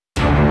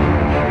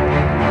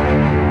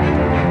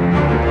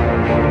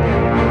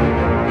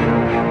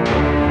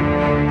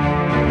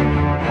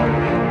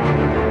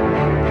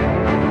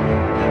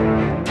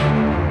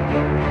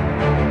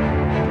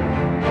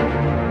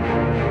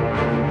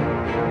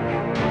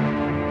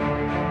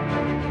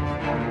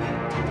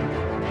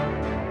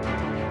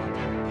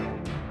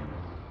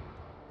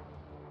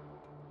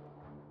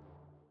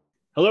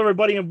Hello,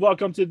 everybody, and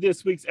welcome to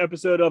this week's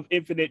episode of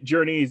Infinite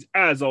Journeys.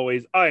 As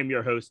always, I am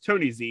your host,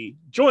 Tony Z,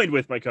 joined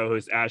with my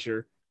co-host,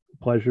 Asher.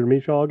 Pleasure to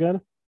meet you all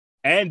again.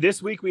 And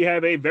this week we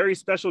have a very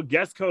special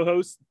guest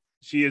co-host.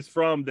 She is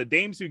from the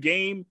Dames Who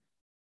Game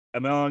oh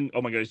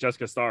my goodness,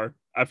 Jessica Starr.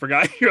 I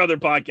forgot your other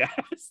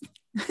podcast.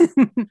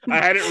 I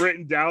had it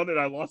written down and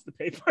I lost the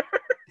paper.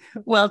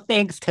 Well,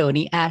 thanks,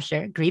 Tony.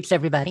 Asher. Greets,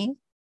 everybody.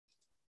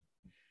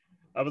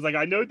 I was like,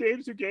 I know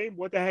Dames Who Game.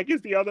 What the heck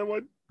is the other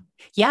one?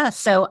 Yeah,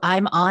 so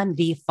I'm on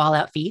the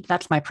Fallout feed.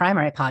 That's my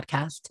primary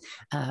podcast.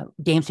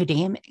 Dames Who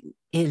Game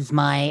is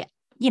my,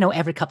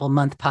 every couple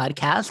month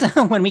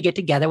podcast when we get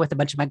together with a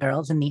bunch of my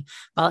girls in the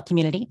Fallout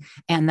community.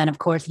 And then, of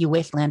course, You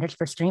Wastelanders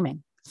for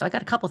streaming. So I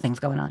got a couple things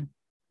going on.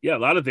 Yeah, a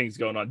lot of things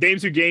going on.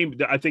 Dames Who Game,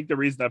 I think the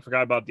reason I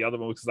forgot about the other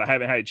one was because I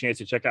haven't had a chance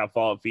to check out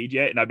Fallout feed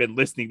yet. And I've been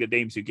listening to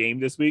Dames Who Game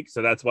this week.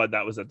 So that's why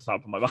that was at the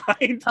top of my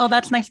mind. Oh,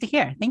 that's nice to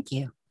hear. Thank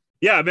you.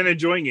 Yeah, I've been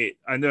enjoying it.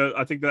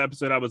 I think the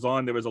episode I was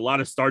on, there was a lot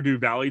of Stardew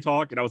Valley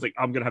talk. And I was like,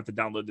 I'm going to have to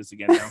download this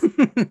again now.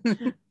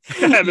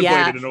 I haven't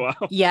played it in a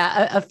while.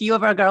 Yeah, a few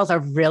of our girls are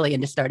really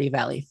into Stardew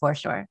Valley for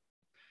sure.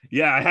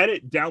 Yeah, I had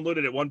it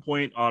downloaded at one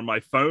point on my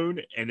phone.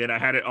 And then I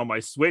had it on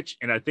my Switch.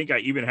 And I think I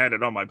even had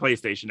it on my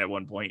PlayStation at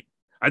one point.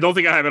 I don't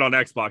think I have it on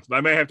Xbox, but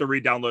I may have to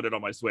re-download it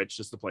on my Switch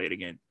just to play it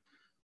again.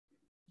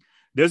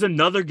 There's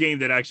another game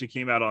that actually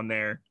came out on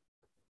there,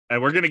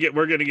 and we're gonna get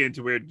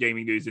into weird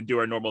gaming news and do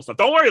our normal stuff.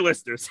 Don't worry,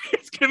 listeners,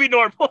 it's gonna be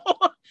normal.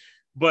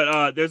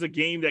 But there's a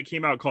game that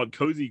came out called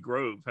Cozy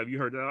Grove. Have you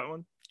heard of that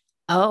one?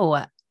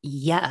 Oh,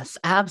 yes,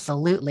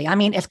 absolutely. I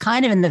mean, it's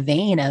kind of in the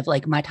vein of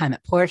like My Time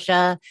at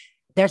Portia.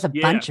 There's a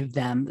bunch of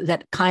them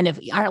that kind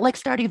of are like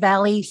Stardew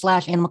Valley /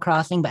 Animal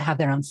Crossing, but have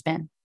their own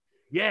spin.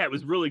 Yeah, it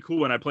was really cool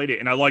when I played it.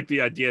 And I like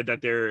the idea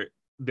that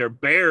they're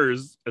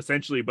bears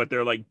essentially, but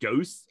they're like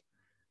ghosts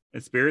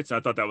and spirits. And I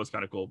thought that was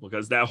kind of cool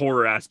because that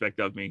horror aspect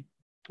of me.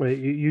 Wait,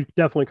 you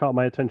definitely caught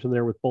my attention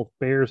there with both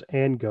bears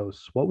and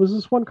ghosts. What was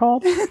this one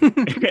called?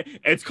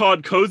 It's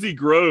called Cozy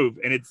Grove.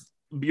 And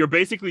you're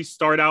basically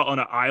start out on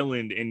an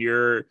island and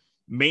your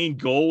main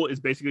goal is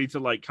basically to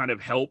like kind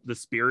of help the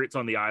spirits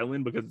on the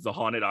island because it's a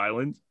haunted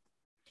island.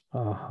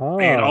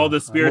 And all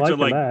the spirits are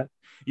like that.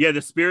 Yeah,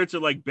 the spirits are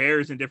like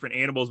bears and different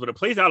animals, but it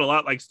plays out a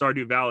lot like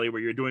Stardew Valley, where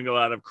you're doing a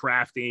lot of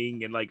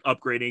crafting and like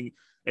upgrading.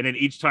 And then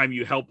each time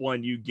you help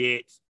one, you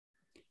get,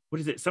 what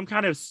is it? Some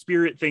kind of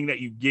spirit thing that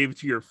you give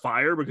to your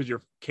fire because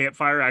your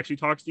campfire actually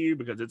talks to you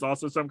because it's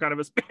also some kind of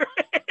a spirit.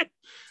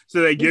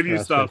 So they give you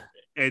stuff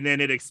and then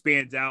it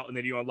expands out and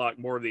then you unlock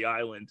more of the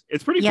island.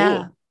 It's pretty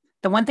cool.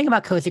 The one thing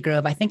about Cozy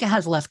Grove, I think it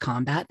has less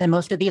combat than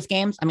most of these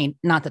games. I mean,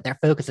 not that their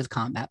focus is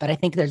combat, but I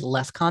think there's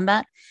less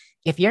combat.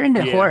 If you're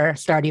into horror,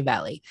 Stardew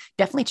Valley,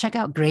 definitely check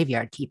out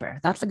Graveyard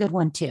Keeper. That's a good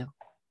one too.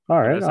 All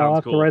right, I'll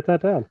have to write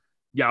that down.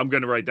 Yeah, I'm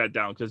going to write that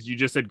down because you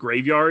just said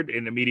Graveyard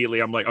and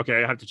immediately I'm like,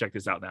 okay, I have to check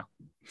this out now.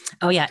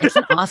 Oh yeah, it's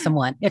an awesome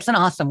one. It's an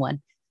awesome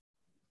one.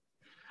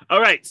 All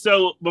right,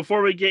 so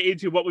before we get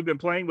into what we've been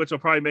playing, which will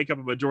probably make up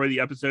a majority of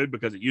the episode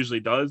because it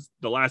usually does.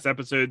 The last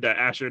episode that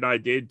Asher and I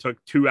did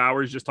took 2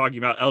 hours just talking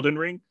about Elden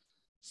Ring.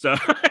 So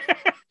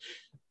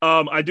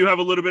I do have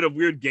a little bit of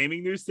weird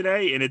gaming news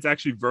today, and it's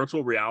actually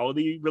virtual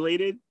reality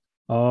related.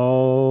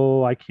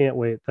 Oh, I can't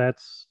wait.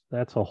 That's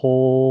a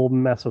whole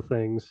mess of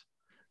things.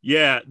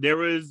 Yeah,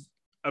 this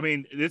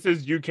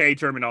is UK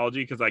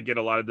terminology because I get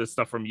a lot of this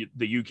stuff from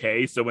the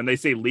UK. So when they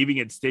say leaving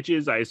in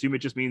stitches, I assume it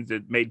just means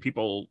it made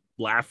people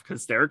laugh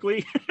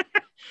hysterically.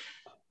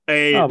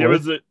 There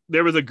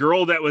was a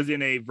girl that was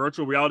in a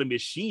virtual reality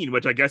machine,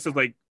 which I guess is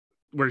like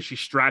where she's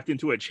strapped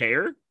into a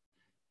chair.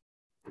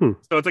 So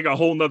it's like a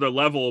whole nother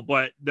level,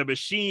 but the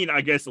machine,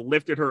 I guess,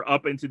 lifted her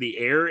up into the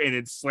air and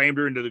it slammed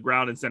her into the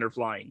ground and sent her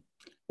flying.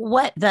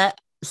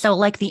 So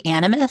like the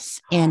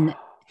Animus in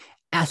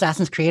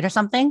Assassin's Creed or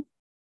something?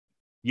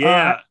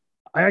 Yeah.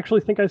 I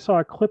actually think I saw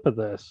a clip of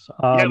this.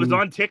 Yeah, it was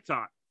on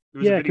TikTok.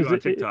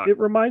 Because it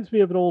reminds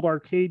me of an old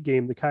arcade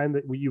game, the kind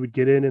that you would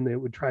get in and it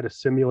would try to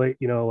simulate,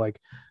 like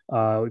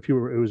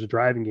it was a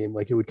driving game,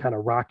 like it would kind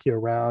of rock you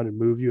around and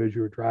move you as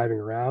you were driving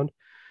around.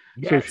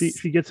 Yes. So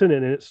she gets in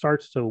it and it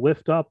starts to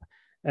lift up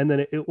and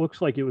then it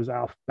looks like it was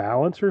off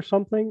balance or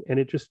something and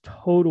it just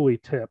totally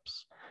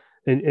tips.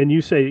 And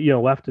you say,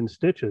 left in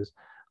stitches.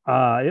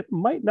 It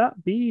might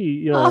not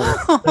be,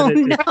 it's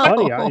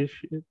funny.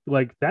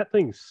 Like that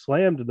thing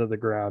slammed into the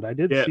ground. I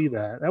did see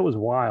that. That was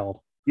wild.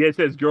 Yeah, it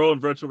says girl in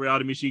virtual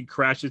reality machine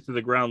crashes to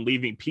the ground,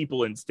 leaving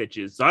people in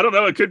stitches. So I don't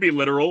know. It could be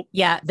literal.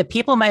 Yeah, the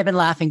people might have been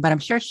laughing, but I'm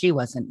sure she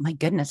wasn't. My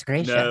goodness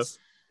gracious. No.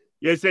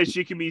 Yeah, it says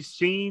she can be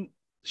seen.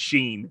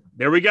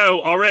 There we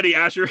go. Already,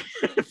 Asher.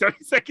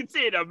 30 seconds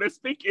in, I'm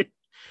misspeaking.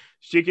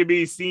 She can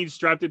be seen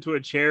strapped into a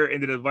chair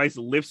and the device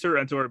lifts her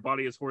until her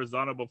body is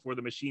horizontal before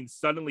the machine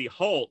suddenly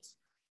halts,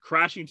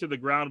 crashing to the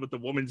ground with the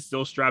woman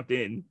still strapped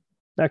in.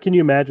 Now, can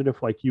you imagine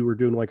if like you were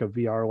doing like a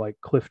VR, like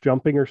cliff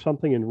jumping or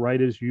something, and right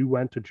as you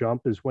went to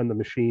jump is when the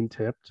machine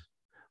tipped?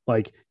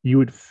 Like you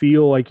would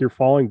feel like you're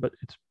falling, but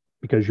it's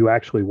because you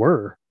actually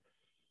were.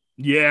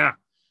 Yeah.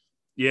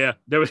 Yeah.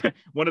 There was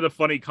one of the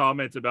funny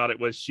comments about it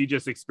was she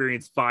just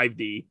experienced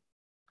 5D.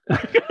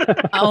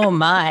 Oh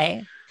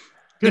my.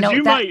 Because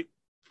you might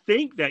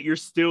think that you're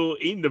still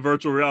in the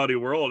virtual reality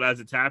world as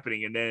it's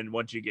happening, and then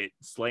once you get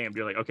slammed,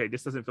 you're like, okay,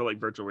 this doesn't feel like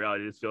virtual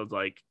reality. This feels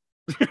like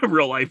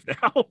real life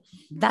now.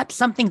 That's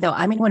something, though.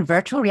 I mean, when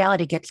virtual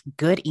reality gets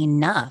good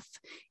enough,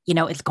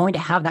 it's going to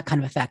have that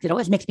kind of effect. It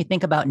always makes me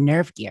think about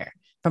Nerve Gear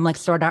from like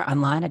Sword Art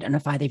Online. I don't know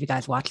if either of you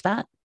guys watched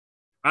that.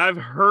 I've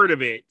heard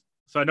of it,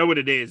 so I know what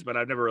it is, but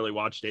I've never really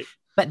watched it.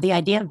 But the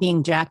idea of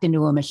being jacked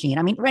into a machine,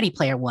 I mean, Ready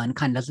Player One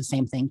kind of does the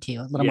same thing too,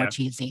 a little more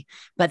cheesy.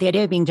 But the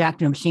idea of being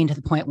jacked into a machine to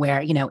the point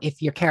where,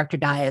 if your character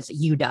dies,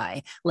 you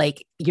die.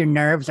 Like your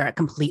nerves are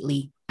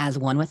completely as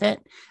one with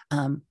it.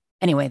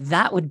 Anyway,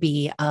 that would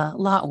be a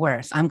lot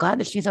worse. I'm glad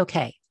that she's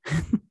okay.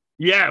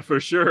 Yeah, for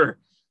sure.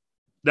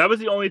 That was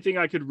the only thing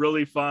I could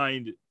really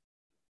find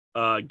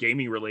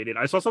gaming related.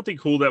 I saw something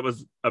cool that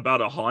was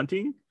about a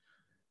haunting.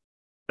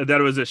 That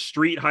it was a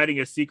street hiding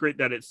a secret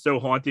that it's so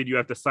haunted you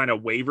have to sign a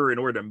waiver in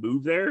order to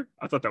move there.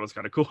 I thought that was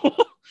kind of cool.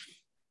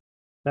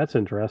 That's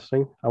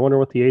interesting. I wonder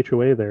what the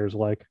HOA there is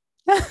like.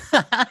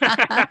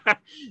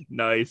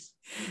 Nice.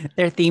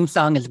 Their theme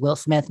song is Will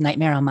Smith,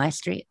 Nightmare on My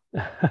Street.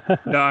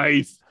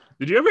 Nice.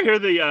 Did you ever hear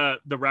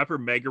the rapper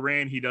Mega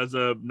Ran? He does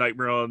a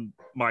Nightmare on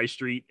My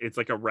Street. It's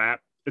like a rap.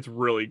 It's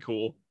really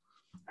cool.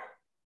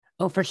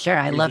 Oh, for sure.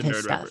 I love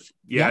his stuff.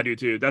 Yeah, I do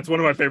too. That's one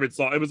of my favorite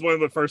songs. It was one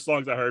of the first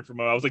songs I heard from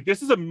him. I was like,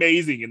 this is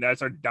amazing. And then I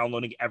started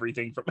downloading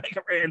everything from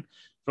Mega Ran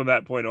from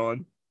that point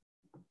on.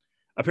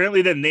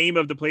 Apparently, the name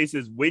of the place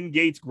is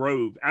Wingate's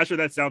Grove. Asher,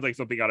 that sounds like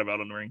something out of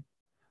Elden Ring.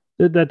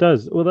 That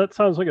does. Well, that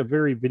sounds like a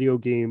very video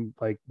game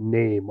like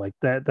name. Like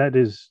that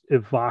is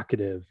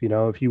evocative.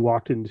 If you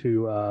walked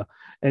into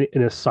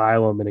an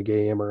asylum in a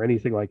game or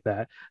anything like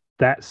that,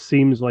 that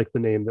seems like the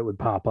name that would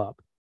pop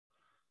up.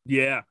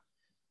 Yeah.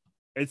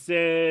 It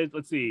says,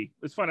 let's see.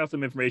 Let's find out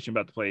some information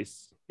about the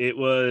place. It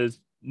was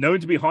known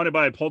to be haunted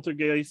by a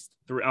poltergeist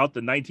throughout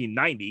the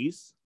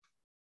 1990s.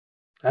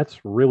 That's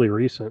really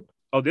recent.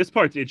 Oh, this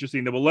part's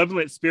interesting. The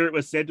malevolent spirit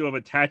was said to have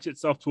attached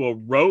itself to a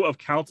row of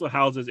council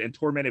houses and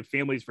tormented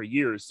families for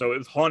years. So it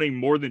was haunting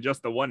more than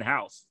just the one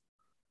house.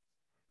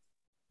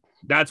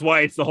 That's why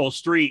it's the whole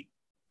street.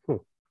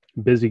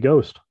 Busy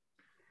ghost.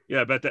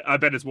 Yeah, I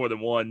bet it's more than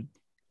one.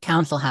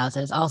 Council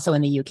houses, also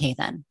in the UK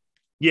then.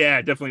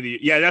 Yeah, definitely.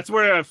 That's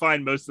where I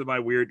find most of my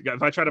weird.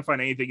 If I try to find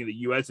anything in the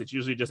US, it's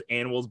usually just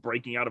animals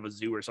breaking out of a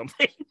zoo or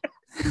something,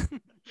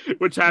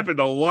 which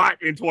happened a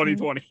lot in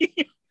 2020.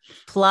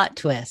 Plot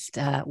twist.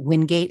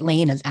 Wingate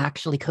Lane is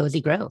actually Cozy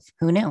Grove.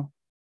 Who knew?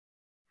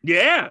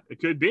 Yeah, it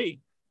could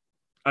be.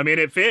 I mean,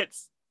 it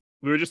fits.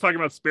 We were just talking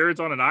about spirits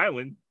on an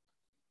island.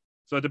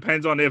 So it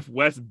depends on if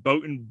West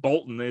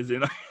Bolton is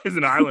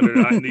an island or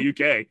not in the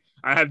UK.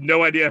 I have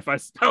no idea if I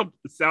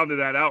sounded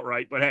that out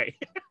right, but hey.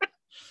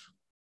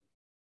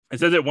 It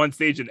says at one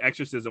stage an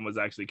exorcism was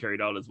actually carried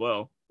out as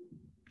well.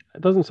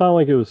 It doesn't sound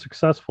like it was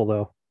successful,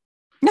 though.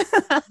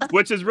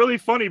 Which is really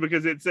funny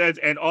because it says,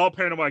 and all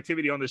paranormal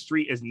activity on the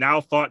street is now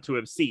thought to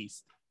have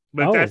ceased.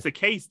 But if that's the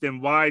case,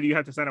 then why do you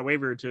have to sign a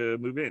waiver to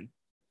move in?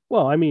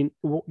 Well, I mean,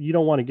 you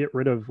don't want to get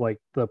rid of like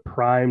the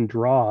prime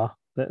draw.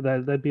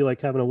 That'd be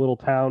like having a little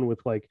town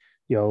with like,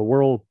 the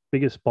world's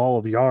biggest ball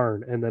of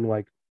yarn and then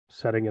like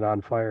setting it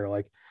on fire.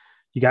 Like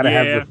you got to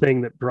have the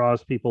thing that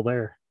draws people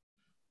there.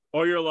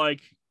 Or you're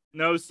like,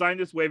 no, sign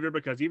this waiver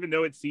because even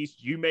though it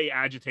ceased, you may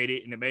agitate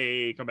it and it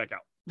may come back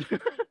out.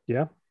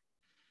 Yeah.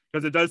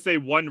 Because it does say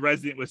one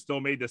resident was still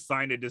made to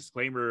sign a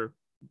disclaimer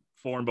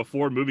form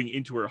before moving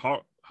into her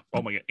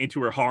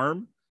into her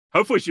harm.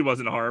 Hopefully she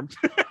wasn't harmed.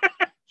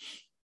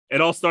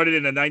 It all started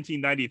in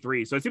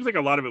 1993. So it seems like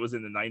a lot of it was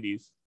in the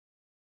 90s.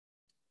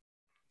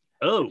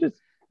 Oh.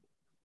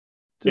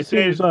 It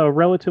seems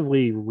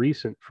relatively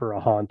recent for a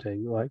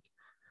haunting. Like,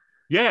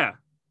 yeah.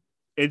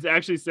 It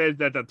actually says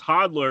that the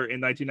toddler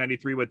in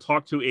 1993 would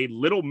talk to a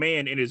little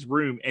man in his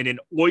room and an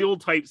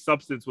oil-type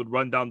substance would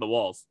run down the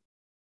walls.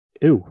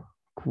 Ew,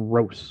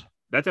 gross.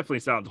 That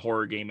definitely sounds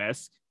horror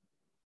game-esque.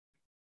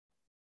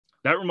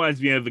 That reminds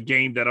me of a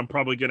game that I'm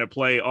probably going to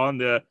play on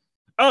the...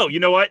 Oh, you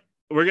know what?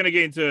 We're going to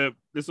get into...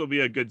 This will be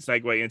a good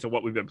segue into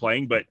what we've been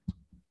playing, but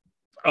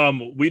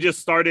we just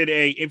started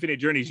a Infinite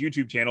Journeys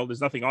YouTube channel.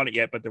 There's nothing on it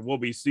yet, but there will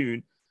be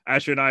soon.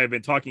 Asher and I have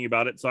been talking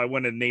about it, so I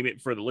want to name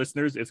it for the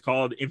listeners. It's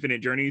called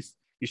Infinite Journeys.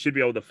 You should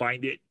be able to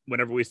find it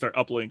whenever we start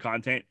uploading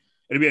content.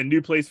 It'll be a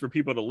new place for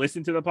people to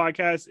listen to the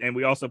podcast, and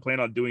we also plan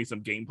on doing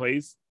some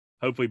gameplays.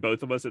 Hopefully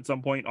both of us at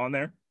some point on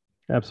there.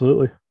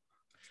 Absolutely.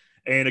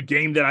 And a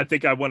game that I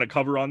think I want to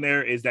cover on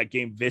there is that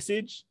game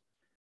Visage.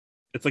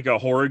 It's like a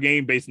horror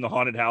game based in the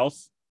haunted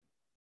house.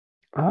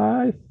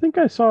 I think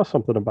I saw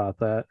something about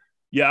that.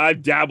 Yeah,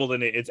 I've dabbled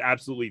in it. It's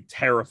absolutely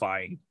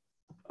terrifying.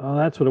 Oh,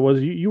 that's what it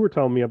was. You were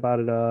telling me about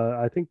it,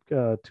 I think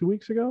 2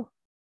 weeks ago?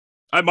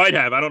 I might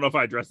have. I don't know if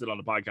I addressed it on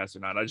the podcast or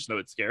not. I just know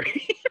it's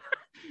scary.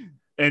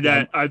 And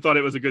I thought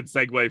it was a good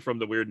segue from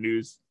the weird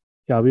news.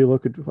 Yeah, I'll be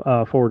looking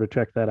forward to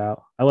check that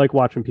out. I like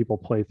watching people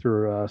play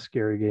through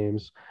scary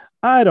games.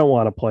 I don't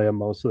want to play them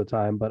most of the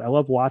time, but I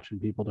love watching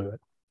people do it.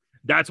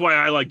 That's why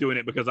I like doing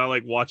it, because I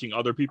like watching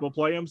other people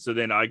play them. So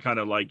then I kind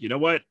of like, you know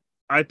what?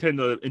 I tend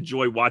to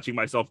enjoy watching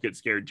myself get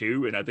scared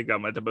too, and I think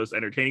I'm at the most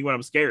entertaining when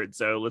I'm scared.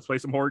 So let's play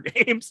some horror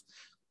games.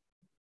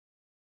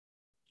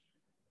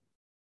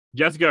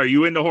 Jessica, are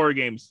you into horror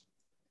games?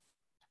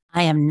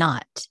 I am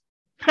not.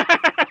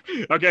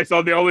 Okay, so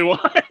I'm the only one.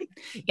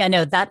 Yeah,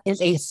 no, that is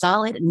a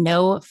solid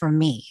no for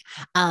me.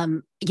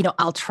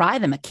 I'll try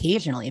them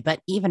occasionally,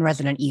 but even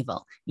Resident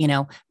Evil,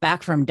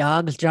 back from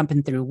dogs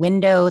jumping through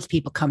windows,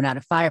 people coming out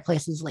of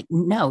fireplaces, like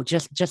no,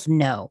 just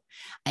no.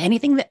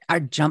 Anything that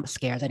are jump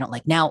scares, I don't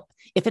like. Now,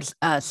 if it's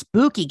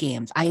spooky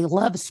games, I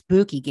love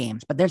spooky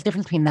games, but there's a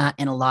difference between that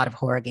and a lot of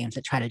horror games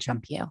that try to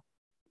jump you.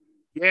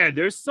 Yeah,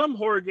 there's some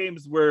horror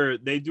games where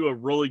they do a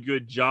really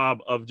good job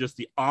of just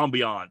the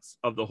ambiance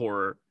of the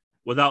horror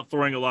without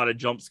throwing a lot of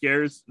jump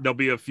scares. There'll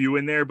be a few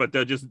in there, but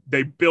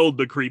they build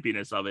the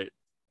creepiness of it.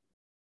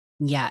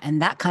 Yeah,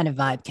 and that kind of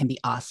vibe can be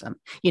awesome.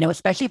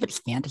 Especially if it's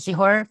fantasy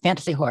horror.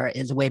 Fantasy horror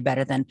is way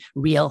better than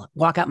real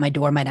walk out my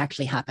door might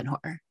actually happen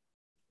horror.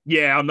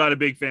 Yeah, I'm not a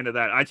big fan of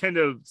that. I tend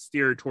to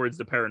steer towards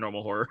the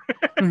paranormal horror.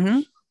 Mm-hmm.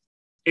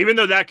 Even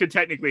though that could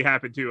technically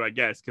happen too, I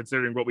guess,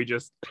 considering what we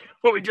just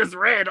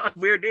read on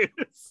Weird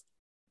News.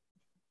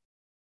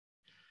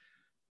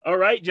 All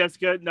right,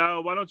 Jessica.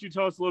 Now, why don't you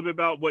tell us a little bit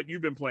about what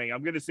you've been playing?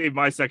 I'm going to save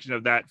my section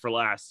of that for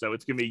last. So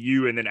it's going to be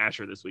you and then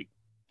Asher this week.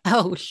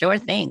 Oh, sure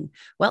thing.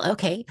 Well,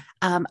 okay.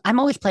 I'm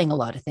always playing a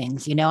lot of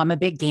things. I'm a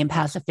big Game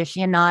Pass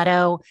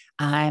aficionado.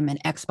 I'm an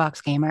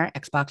Xbox gamer,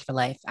 Xbox for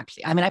life.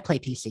 Actually, I play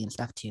PC and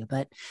stuff too,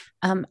 but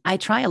I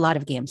try a lot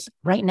of games.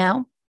 Right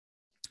now,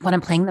 what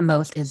I'm playing the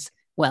most is,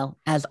 well,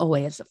 as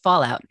always,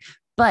 Fallout.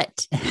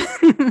 But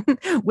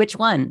which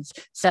ones?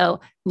 So,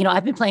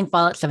 I've been playing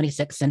Fallout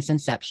 76 since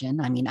inception.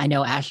 I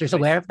know Asher's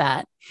aware of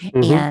that.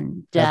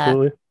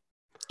 Mm-hmm.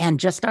 And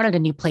just started a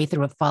new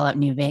playthrough of Fallout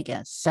New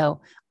Vegas.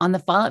 So on the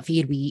Fallout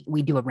feed,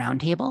 we do a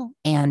roundtable,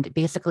 and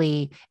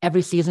basically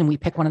every season we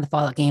pick one of the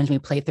Fallout games and we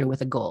play through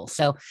with a goal.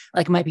 So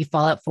like it might be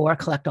Fallout 4,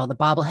 collect all the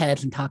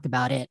bobbleheads and talk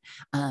about it.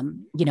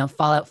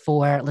 Fallout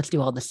 4, let's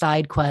do all the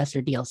side quests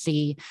or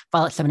DLC.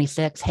 Fallout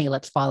 76, hey,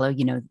 let's follow,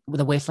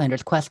 the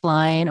Wastelanders quest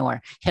line or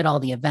hit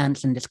all the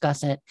events and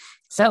discuss it.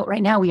 So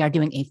right now we are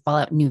doing a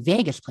Fallout New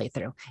Vegas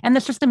playthrough, and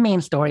that's just the main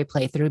story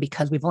playthrough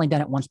because we've only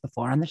done it once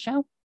before on the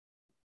show.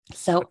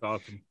 So that's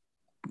awesome.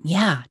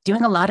 Yeah,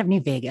 doing a lot of New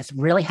Vegas.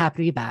 Really happy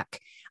to be back.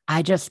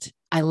 I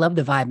love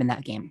the vibe in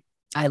that game.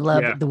 I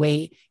love the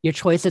way your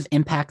choices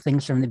impact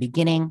things from the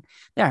beginning.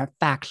 There are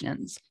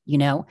factions,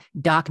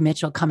 Doc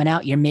Mitchell coming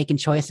out, you're making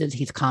choices,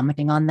 he's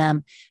commenting on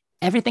them.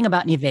 Everything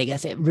about New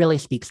Vegas, it really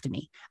speaks to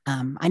me.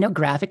 I know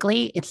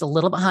graphically it's a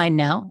little behind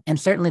now, and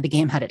certainly the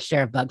game had its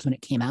share of bugs when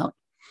it came out,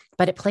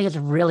 but it plays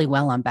really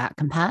well on back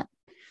compat.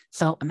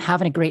 So I'm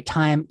having a great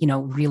time,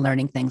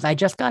 relearning things. I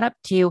just got up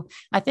to,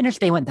 I finished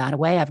They Went That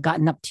Away. I've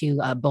gotten up to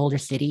Boulder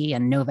City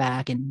and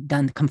Novak and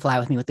done Come Fly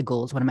With Me with the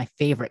Ghouls, one of my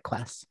favorite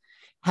quests.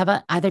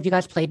 Have either of you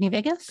guys played New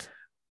Vegas?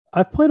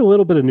 I've played a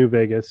little bit of New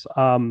Vegas.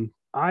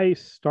 I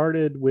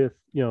started with,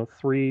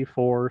 3,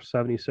 4,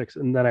 76,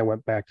 and then I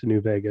went back to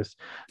New Vegas.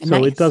 So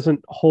Nice. It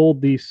doesn't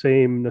hold the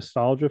same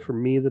nostalgia for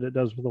me that it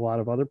does with a lot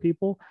of other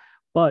people.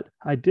 But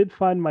I did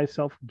find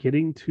myself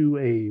getting to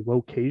a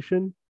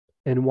location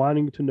and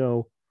wanting to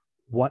know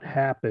what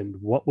happened,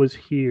 what was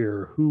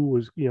here, who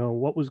was,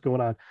 what was going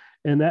on.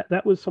 And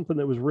that was something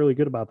that was really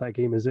good about that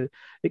game, is it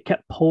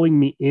kept pulling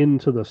me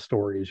into the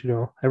stories.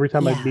 Every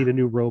time I meet a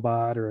new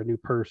robot or a new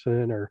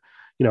person, or,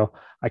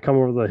 I come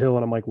over the hill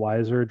and I'm like, why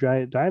is there a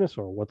giant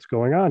dinosaur? What's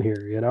going on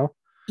here?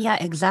 Yeah,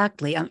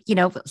 exactly.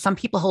 Some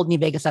people hold New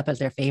Vegas up as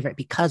their favorite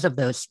because of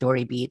those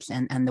story beats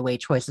and the way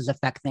choices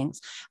affect things.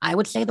 I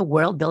would say the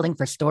world building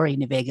for story in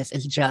New Vegas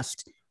is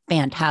just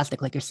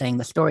fantastic. Like you're saying,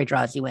 the story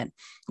draws you in.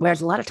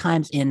 Whereas a lot of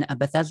times in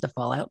Bethesda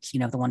Fallouts,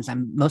 the ones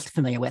I'm most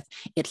familiar with,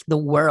 it's the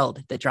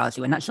world that draws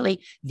you in, not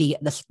really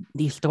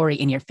the story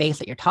in your face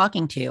that you're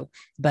talking to,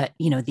 but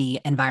the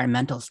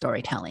environmental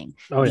storytelling,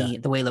 the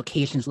way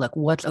locations look,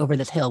 what's over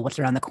this hill, what's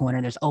around the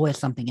corner. There's always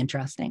something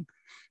interesting.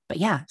 But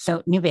yeah,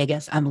 so New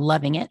Vegas, I'm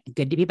loving it.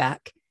 Good to be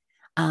back.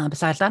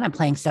 Besides that, I'm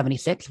playing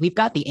 76. We've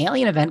got the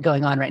Alien event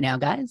going on right now,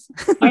 guys.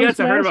 I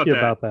heard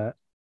about that.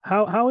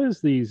 How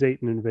is the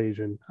Zayton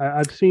invasion?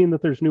 I've seen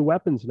that there's new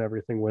weapons and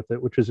everything with it,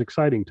 which is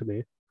exciting to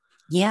me.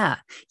 Yeah.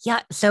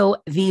 So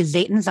the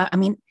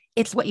Zaytons,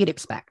 it's what you'd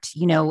expect,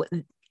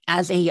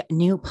 as a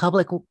new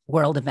public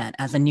world event,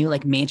 as a new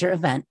major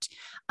event.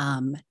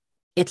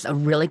 It's a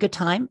really good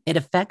time. It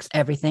affects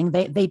everything.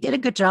 They did a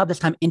good job this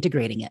time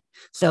integrating it.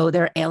 So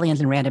there are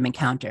aliens and random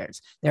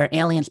encounters. There are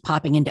aliens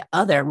popping into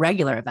other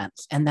regular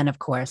events. And then, of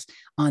course,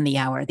 on the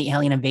hour, the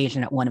alien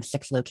invasion at one of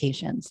 6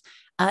 locations.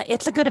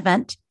 It's a good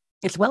event.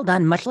 It's well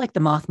done, much like the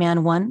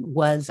Mothman one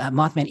was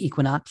Mothman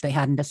Equinox they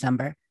had in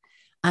December.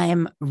 I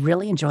am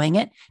really enjoying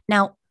it.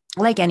 Now,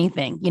 like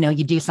anything,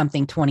 you do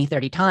something 20,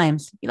 30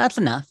 times, that's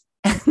enough.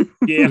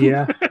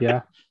 Yeah.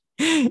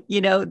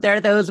 There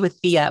are those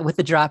with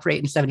the drop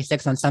rate in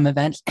 76 on some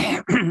events,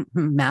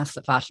 Mass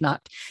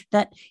Fashnacht,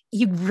 that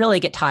you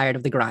really get tired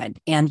of the grind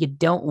and you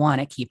don't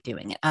want to keep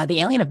doing it. The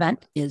alien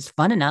event is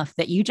fun enough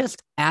that you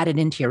just add it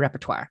into your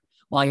repertoire.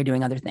 while you're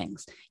doing other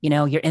things.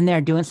 You're in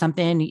there doing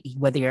something,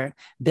 whether you're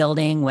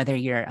building, whether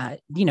you're,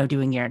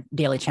 doing your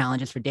daily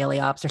challenges for daily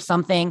ops or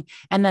something.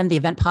 And then the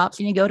event pops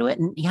and you go to it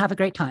and you have a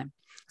great time.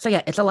 So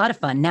yeah, it's a lot of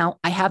fun. Now,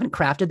 I haven't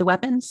crafted the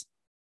weapons.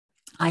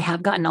 I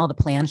have gotten all the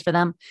plans for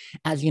them.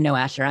 As you know,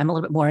 Asher, I'm a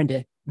little bit more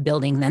into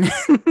building than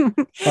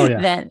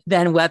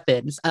than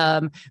weapons.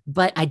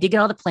 But I did get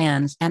all the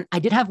plans, and I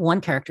did have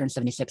one character in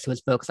 76 who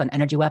was focused on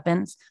energy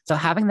weapons. So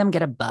having them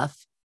get a buff,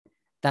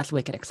 that's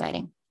wicked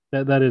exciting.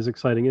 That is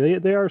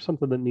exciting. They are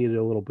something that needed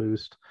a little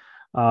boost.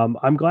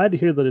 I'm glad to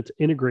hear that it's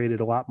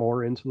integrated a lot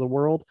more into the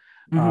world,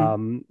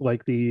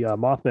 like the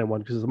Mothman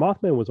one, because the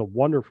Mothman was a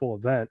wonderful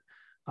event.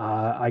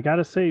 I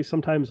gotta say,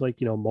 sometimes like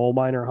mole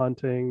miner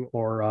hunting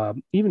or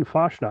even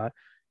Fasnacht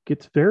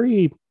gets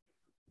very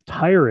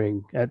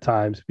tiring at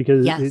times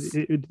because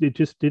it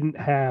just didn't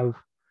have.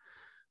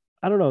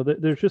 I don't know.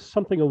 There's just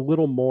something a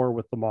little more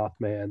with the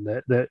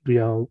Mothman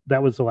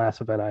that was the last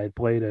event I had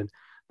played in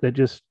that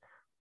just.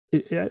 I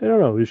don't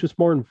know. It was just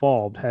more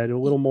involved, had a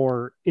little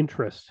more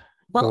interest.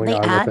 Well, they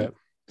add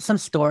some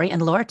story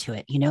and lore to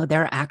it.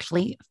 There are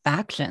actually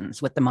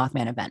factions with the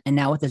Mothman event. And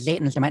now with the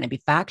Zetans, there might not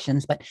be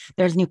factions, but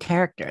there's new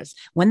characters.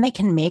 When they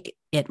can make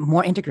it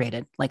more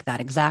integrated like that,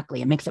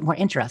 exactly, it makes it more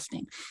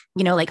interesting.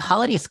 Like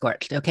Holiday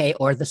Scorched, okay,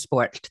 or the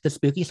Scorched, the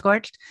Spooky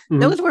Scorched.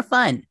 Those were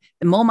fun.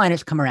 The mole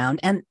miners come around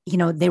and,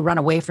 they run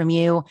away from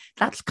you.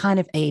 That's kind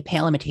of a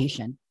pale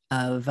imitation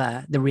of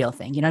the real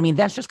thing.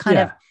 That's just kind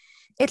of,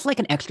 it's like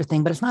an extra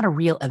thing, but it's not a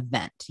real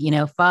event.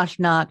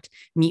 Fasnacht,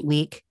 Meat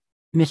Week,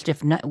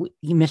 Mischief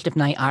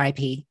Night,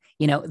 RIP,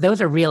 those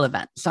are real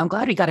events. So I'm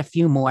glad we got a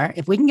few more.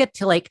 If we can get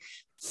to like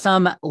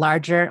some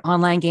larger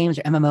online games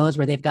or MMOs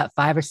where they've got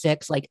 5 or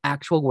 6 like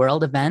actual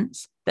world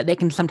events that they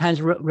can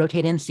sometimes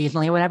rotate in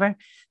seasonally or whatever,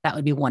 that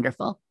would be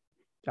wonderful.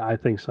 I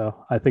think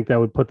so. I think that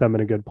would put them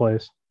in a good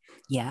place.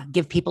 Yeah,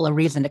 give people a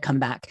reason to come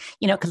back.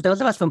 Because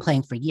those of us who've been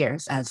playing for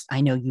years, as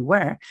I know you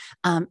were,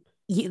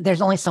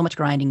 there's only so much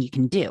grinding you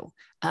can do.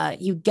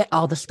 You get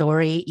all the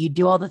story, you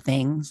do all the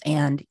things,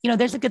 and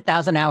there's a good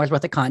 1,000 hours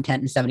worth of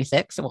content in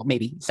 76. Well,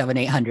 maybe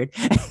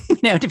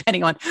 700-800,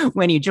 depending on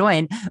when you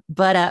join.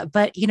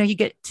 But you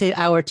get to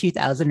hour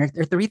 2,000 or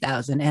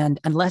 3,000, and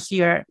unless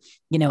you're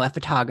a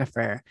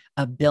photographer,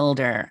 a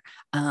builder,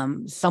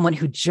 someone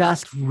who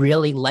just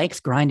really likes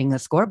grinding the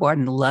scoreboard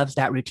and loves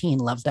that routine,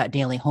 loves that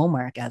daily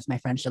homework, as my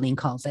friend Shalene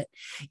calls it,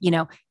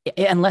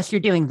 unless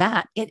you're doing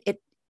that,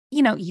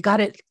 you got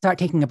to start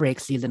taking a break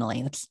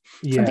seasonally. That's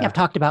something I've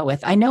talked about with,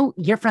 I know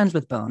you're friends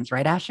with Bones,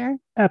 right, Asher?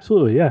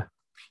 Absolutely. Yeah.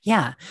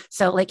 Yeah.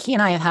 So like he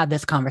and I have had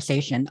this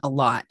conversation a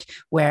lot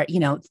where,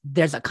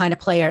 there's a kind of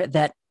player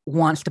that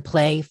wants to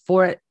play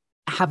for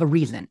have a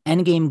reason,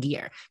 end game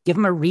gear, give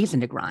them a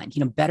reason to grind,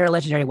 better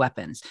legendary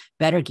weapons,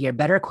 better gear,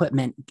 better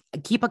equipment,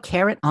 keep a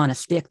carrot on a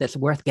stick that's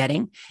worth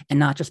getting and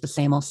not just the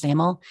same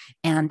old.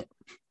 And,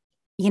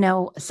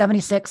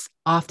 76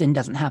 often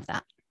doesn't have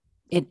that.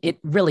 It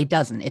really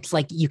doesn't. It's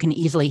like you can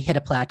easily hit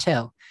a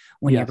plateau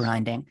when you're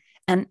grinding.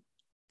 And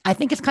I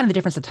think it's kind of the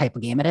difference of type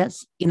of game it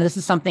is. This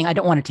is something I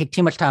don't want to take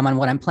too much time on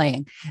what I'm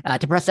playing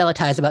to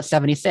proselytize about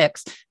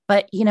 76.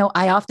 But,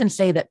 I often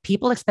say that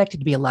people expect it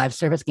to be a live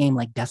service game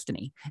like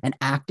Destiny, an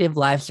active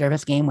live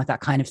service game with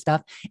that kind of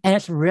stuff. And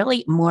it's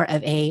really more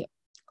of a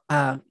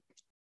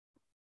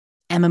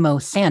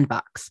MMO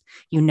sandbox.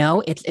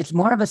 It's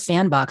more of a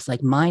sandbox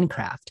like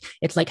Minecraft.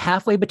 It's like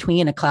halfway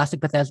between a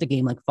classic Bethesda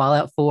game like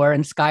Fallout 4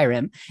 and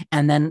Skyrim,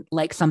 and then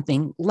like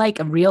something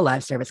like a real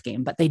live service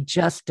game, but they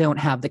just don't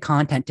have the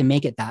content to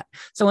make it that.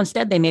 So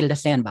instead they made it a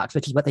sandbox,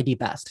 which is what they do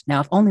best.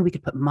 Now, if only we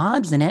could put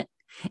mods in it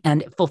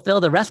and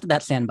fulfill the rest of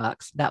that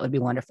sandbox, that would be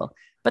wonderful.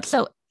 But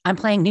so I'm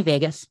playing New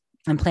Vegas,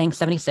 I'm playing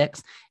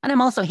 76, and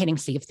I'm also hitting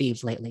Sea of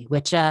Thieves lately,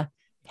 which have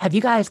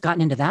you guys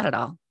gotten into that at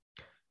all?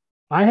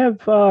 I have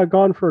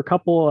gone for a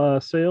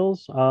couple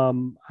sales.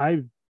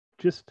 I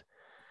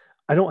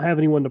don't have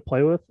anyone to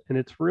play with, and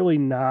it's really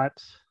not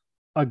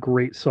a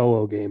great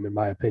solo game in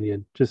my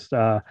opinion. Just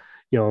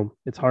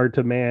it's hard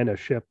to man a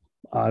ship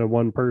out of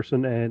one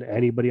person, and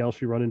anybody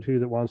else you run into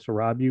that wants to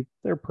rob you,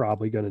 they're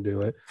probably going to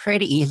do it.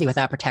 Pretty easy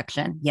without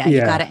protection. Yeah.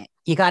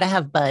 You gotta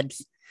have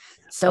buds.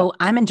 So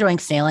I'm enjoying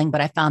sailing, but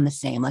I found the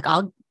same. Like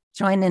I'll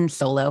join in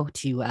solo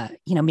to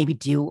maybe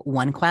do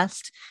one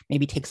quest,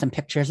 maybe take some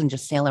pictures and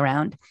just sail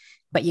around.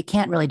 But you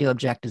can't really do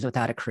objectives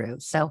without a crew.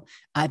 So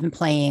I've been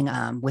playing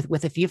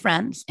with a few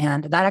friends,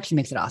 and that actually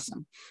makes it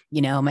awesome.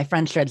 My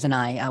friend Shreds and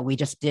I, we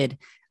just did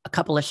a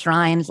couple of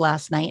shrines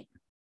last night.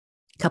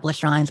 A couple of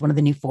shrines, one of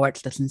the new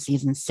forts that's in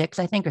season 6,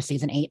 I think, or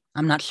season 8.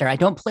 I'm not sure. I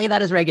don't play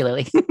that as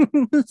regularly.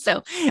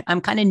 So I'm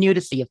kind of new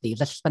to Sea of Thieves.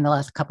 That's just been the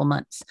last couple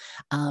months.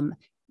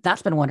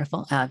 That's been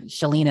wonderful.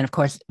 Shalene and, of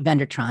course,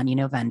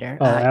 Vendertron, Vendor.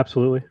 Oh,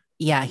 absolutely.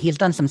 Yeah, he's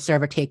done some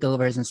server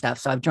takeovers and stuff.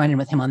 So I've joined in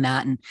with him on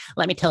that. And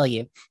let me tell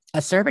you,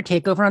 a server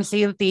takeover on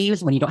Sea of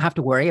Thieves, when you don't have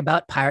to worry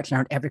about pirates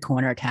around every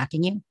corner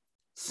attacking you,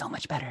 so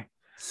much better.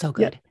 So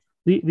good.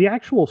 Yeah, the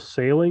actual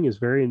sailing is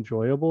very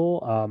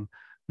enjoyable.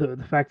 The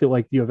fact that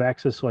like you have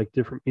access to like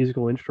different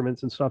musical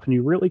instruments and stuff, and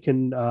you really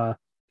can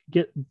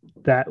get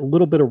that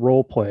little bit of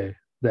role play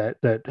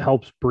that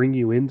helps bring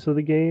you into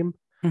the game.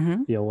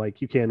 Mm-hmm. You know,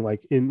 like you can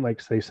like in like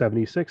say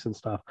 76 and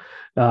stuff,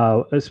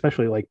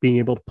 especially like being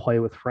able to play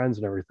with friends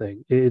and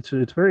everything. It's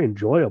very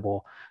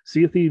enjoyable.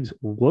 Sea of Thieves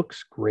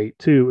looks great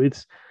too.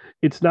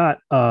 It's not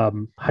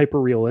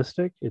hyper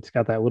realistic. It's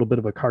got that little bit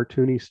of a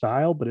cartoony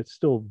style, but it's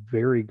still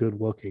very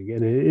good looking,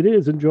 and it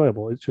is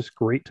enjoyable. It's just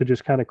great to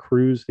just kind of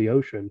cruise the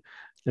ocean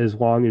as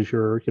long as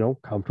you're, you know,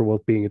 comfortable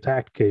with being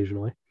attacked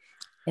occasionally.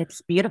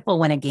 It's beautiful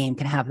when a game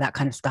can have that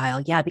kind of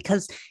style. Yeah,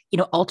 because, you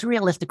know, ultra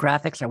realistic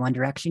graphics are one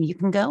direction you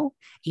can go,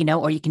 you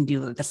know, or you can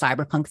do the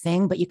cyberpunk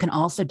thing, but you can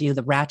also do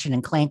the Ratchet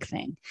and Clank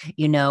thing.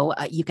 You know,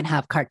 you can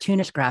have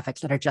cartoonish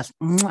graphics that are just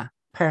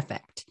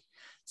perfect.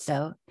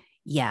 So,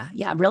 yeah,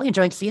 I'm really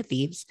enjoying Sea of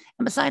Thieves.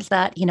 And besides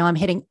that, you know,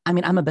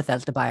 I'm a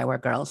Bethesda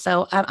Bioware girl.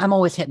 So I'm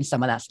always hitting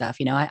some of that stuff.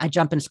 You know, I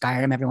jump in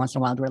Skyrim every once in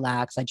a while to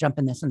relax. I jump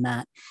in this and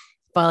that.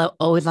 Fallout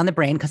always on the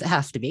brain because it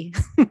has to be.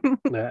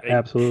 Yeah,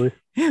 absolutely.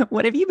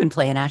 What have you been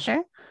playing,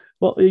 Asher?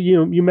 Well, you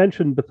know, you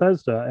mentioned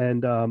Bethesda,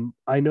 and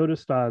I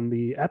noticed on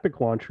the Epic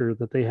launcher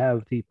that they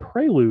have the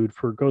prelude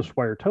for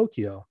Ghostwire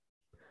Tokyo.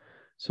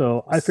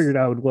 So I figured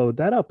I would load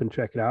that up and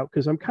check it out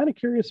because I'm kind of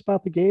curious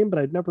about the game, but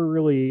I'd never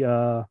really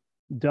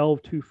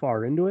delved too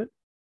far into it.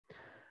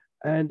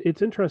 And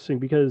it's interesting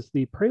because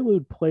the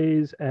prelude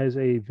plays as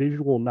a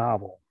visual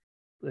novel.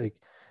 Like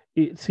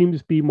it seems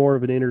to be more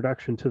of an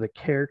introduction to the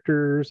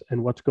characters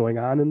and what's going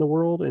on in the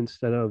world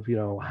instead of, you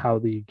know, how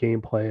the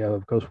gameplay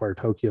of Ghostwire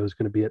Tokyo is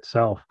going to be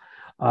itself.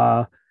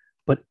 But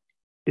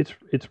it's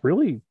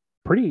really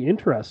pretty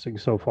interesting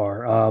so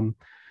far.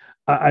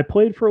 I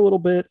played for a little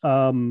bit.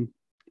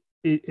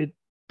 It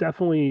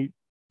definitely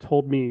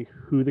told me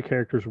who the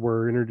characters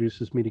were,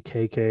 introduces me to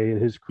KK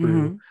and his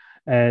crew,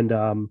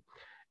 and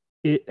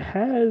it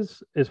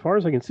has, as far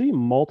as I can see,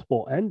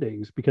 multiple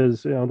endings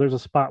because, you know, there's a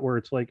spot where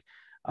it's like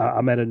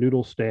I'm at a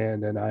noodle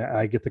stand and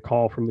I get the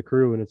call from the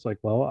crew and it's like,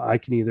 well, I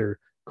can either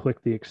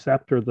click the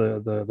accept or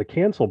the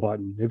cancel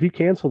button. If you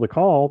cancel the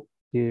call,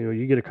 you know,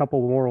 you get a couple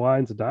more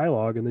lines of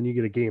dialogue and then you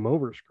get a game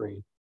over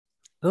screen.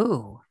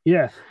 Oh,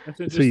 yeah, that's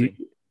interesting.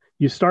 So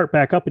you start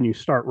back up and you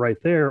start right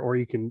there, or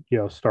you can, you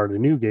know, start a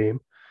new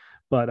game.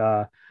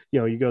 But you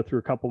know, you go through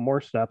a couple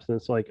more steps and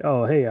it's like,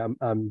 oh, hey,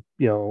 I'm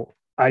you know,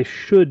 I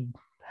should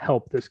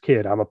help this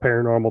kid. I'm a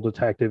paranormal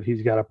detective.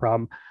 He's got a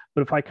problem.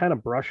 But if I kind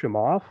of brush him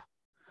off,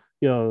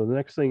 you know, the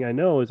next thing I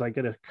know is I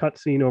get a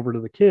cutscene over to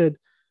the kid.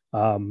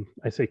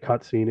 I say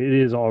cutscene, it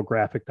is all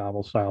graphic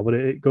novel style, but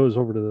it goes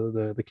over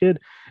to the kid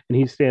and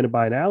he's standing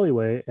by an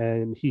alleyway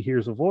and he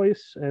hears a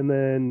voice and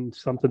then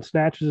something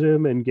snatches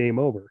him and game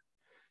over.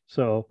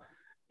 So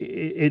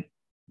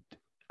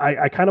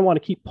I kind of want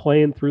to keep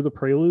playing through the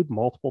prelude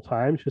multiple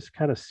times, just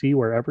kind of see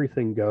where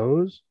everything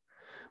goes.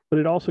 But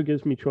it also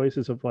gives me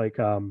choices of like,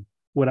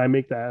 when I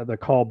make the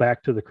call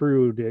back to the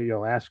crew to, you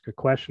know, ask a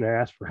question or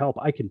ask for help,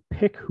 I can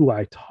pick who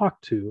I talk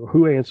to,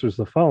 who answers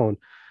the phone.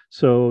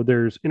 So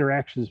there's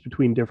interactions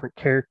between different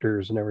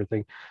characters and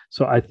everything.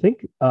 So I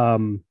think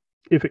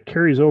if it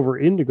carries over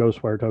into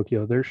Ghostwire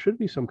Tokyo, there should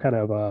be some kind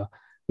of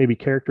maybe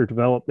character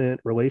development,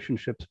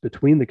 relationships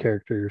between the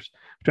characters,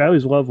 which I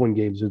always love when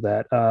games do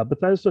that.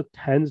 Bethesda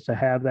tends to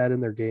have that in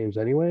their games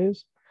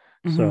anyways.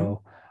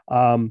 So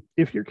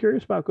if you're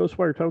curious about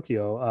Ghostwire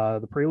Tokyo,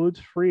 the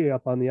Prelude's free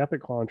up on the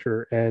Epic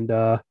launcher,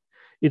 and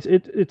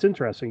it's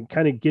interesting.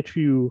 Kind of get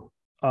you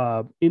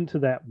into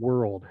that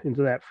world,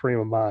 into that frame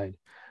of mind,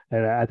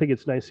 and I think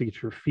it's nice to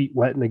get your feet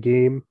wet in the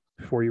game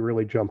before you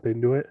really jump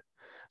into it.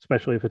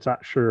 Especially if it's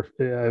not sure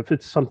if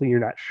it's something you're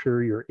not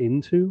sure you're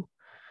into,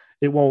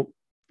 it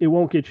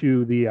won't get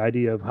you the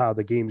idea of how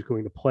the game's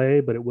going to play,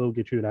 but it will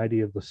get you an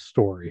idea of the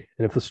story.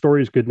 And if the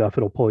story is good enough,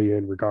 it'll pull you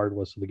in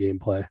regardless of the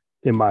gameplay,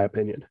 in my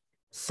opinion.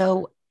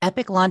 So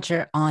Epic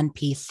Launcher on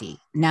PC.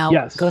 Now,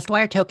 yes.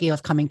 Ghostwire Tokyo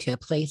is coming to a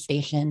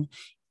PlayStation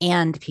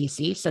and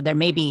PC. So there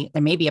may be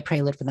a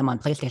prelude for them on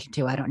PlayStation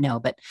 2. I don't know.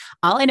 But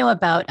all I know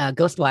about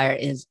Ghostwire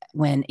is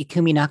when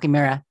Ikumi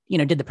Nakamura, you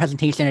know, did the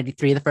presentation at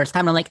E3 the first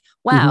time. I'm like,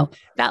 wow,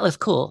 that was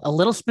cool. A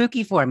little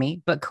spooky for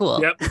me, but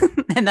cool. Yep.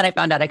 And then I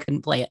found out I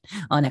couldn't play it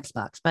on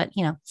Xbox. But,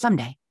 you know,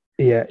 someday.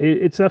 Yeah,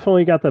 it's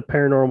definitely got the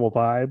paranormal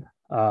vibe.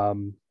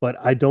 But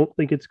I don't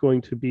think it's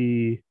going to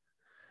be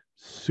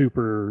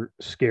super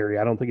scary.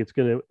 I don't think it's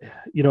going to,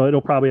 you know,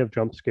 it'll probably have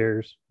jump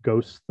scares.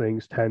 Ghost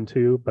things tend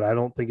to, but I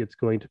don't think it's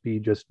going to be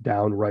just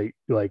downright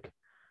like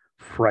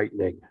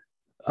frightening.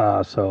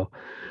 Yeah,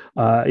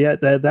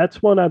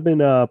 that's one I've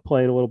been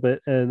playing a little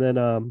bit. And then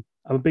I'm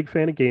a big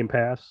fan of Game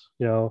Pass.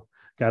 You know,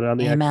 got it on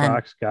the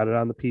Xbox, got it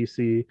on the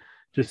PC.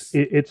 Just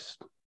it's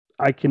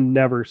I can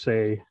never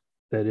say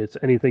that it's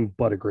anything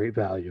but a great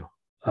value.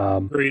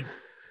 Agreed.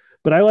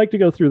 But I like to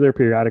go through there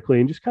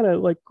periodically and just kind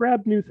of like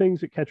grab new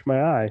things that catch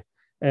my eye.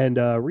 And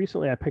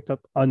recently I picked up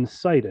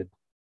Unsighted.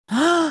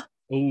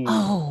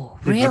 Oh,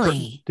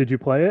 really? Did you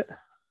play it?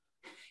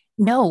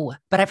 No,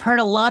 but I've heard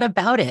a lot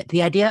about it.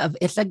 The idea of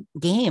it's a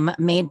game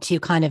made to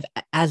kind of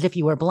as if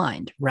you were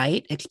blind,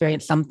 right?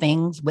 Experience some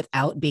things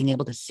without being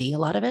able to see a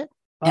lot of it.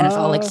 And it's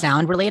all like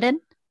sound related.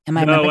 Am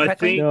I remembering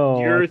correctly? No,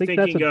 you're I think thinking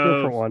that's a of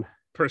different one.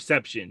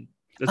 Perception.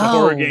 There's a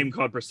horror game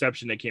called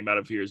Perception that came out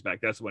a few years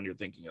back. That's the one you're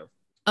thinking of.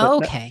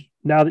 Okay.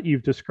 Now that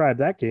you've described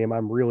that game,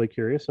 I'm really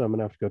curious. So I'm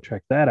gonna have to go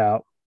check that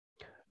out.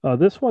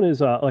 This one is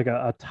like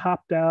a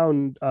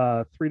top-down,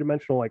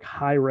 three-dimensional, like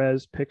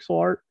high-res pixel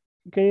art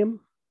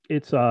game.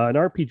 It's an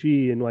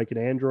RPG in like an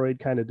Android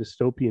kind of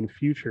dystopian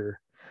future,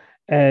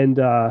 and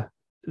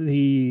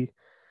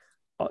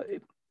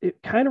it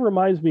kind of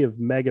reminds me of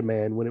Mega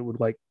Man when it would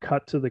like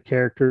cut to the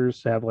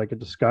characters to have like a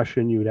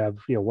discussion. You would have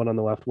one on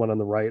the left, one on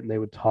the right, and they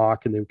would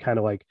talk, and they would kind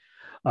of like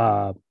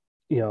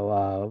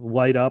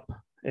light up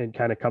and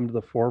kind of come to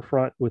the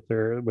forefront with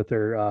their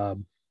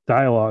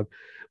dialogue.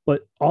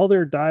 But all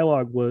their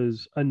dialogue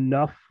was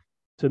enough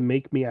to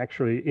make me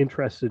actually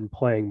interested in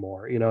playing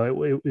more.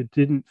 It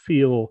didn't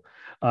feel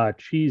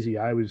cheesy.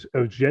 I was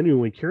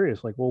genuinely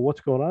curious, like, well,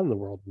 what's going on in the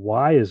world?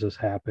 Why is this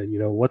happen?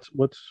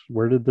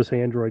 Where did this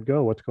android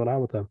go? What's going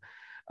on with them?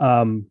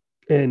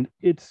 And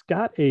it's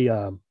got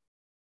an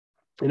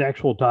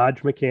actual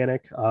dodge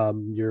mechanic.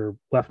 Your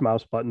left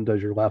mouse button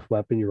does your left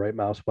weapon, your right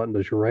mouse button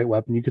does your right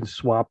weapon. You can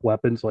swap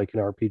weapons like an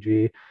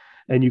RPG,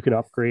 and you can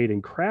upgrade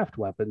and craft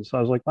weapons. So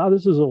I was like, wow,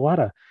 this is a lot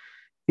of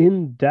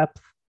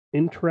in-depth,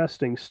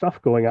 interesting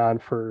stuff going on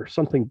for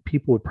something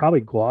people would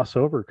probably gloss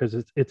over, because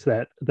it's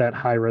that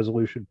high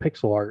resolution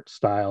pixel art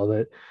style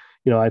that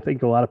I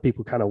think a lot of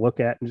people kind of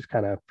look at and just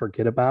kind of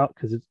forget about,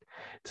 because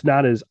it's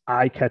not as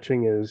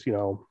eye-catching as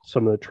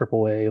some of the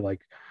AAA,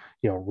 like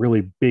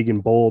really big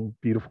and bold,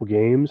 beautiful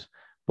games,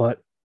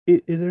 but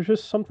there's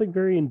just something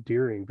very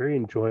endearing, very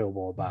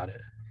enjoyable about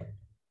it.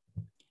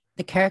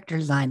 The character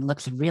design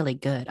looks really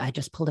good. I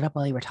just pulled it up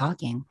while you were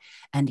talking,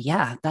 and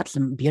yeah, that's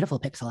some beautiful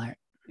pixel art.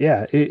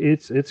 Yeah,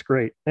 it's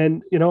great,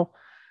 and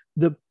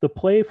the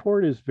play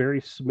for it is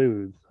very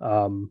smooth.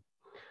 There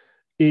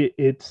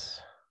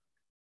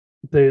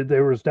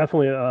was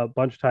definitely a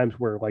bunch of times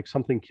where like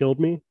something killed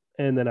me,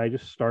 and then I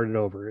just started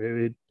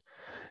over.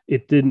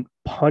 It didn't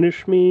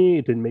punish me,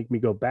 it didn't make me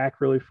go back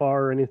really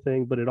far or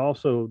anything, but it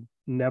also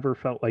never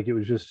felt like it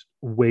was just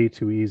way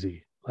too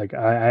easy. Like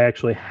I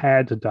actually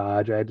had to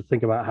dodge. I had to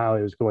think about how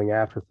I was going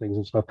after things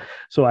and stuff.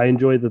 So I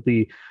enjoyed that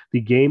the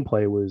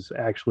gameplay was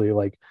actually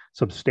like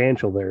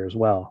substantial there as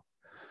well.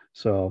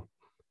 So,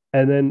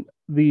 and then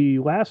the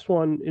last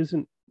one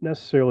isn't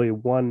necessarily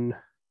one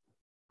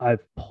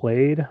I've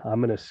played.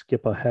 I'm going to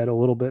skip ahead a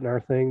little bit in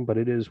our thing, but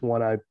it is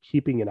one I'm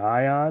keeping an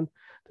eye on.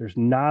 There's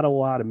not a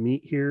lot of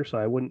meat here, so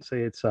I wouldn't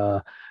say it's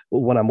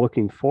one I'm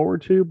looking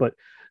forward to. But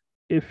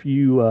if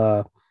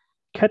you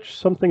catch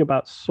something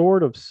about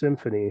Sword of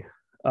Symphony,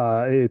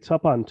 it's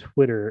up on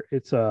Twitter.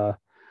 It's a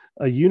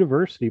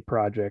university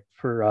project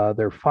for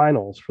their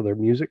finals for their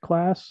music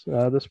class.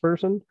 This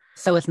person.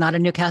 So it's not a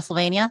new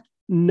Castlevania?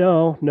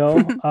 No.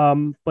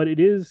 But it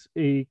is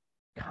a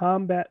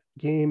combat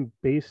game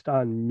based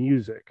on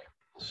music.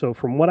 So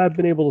from what I've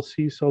been able to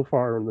see so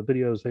far in the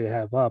videos they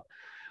have up,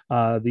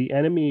 the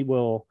enemy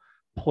will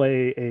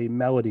play a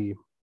melody,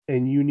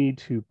 and you need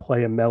to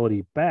play a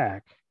melody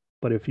back.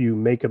 But if you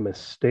make a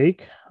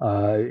mistake,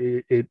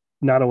 it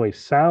not only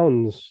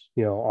sounds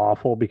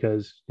awful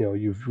because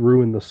you've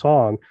ruined the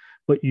song,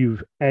 but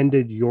you've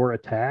ended your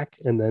attack,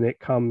 and then it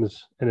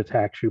comes and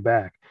attacks you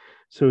back.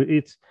 So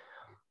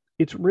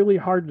it's really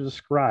hard to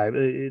describe.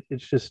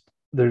 It's just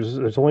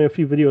there's only a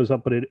few videos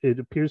up, but it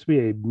appears to be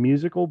a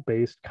musical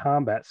based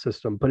combat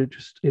system, but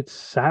it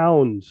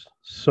sounds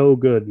so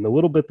good, and the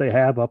little bit they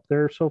have up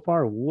there so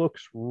far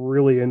looks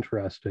really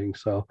interesting.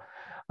 So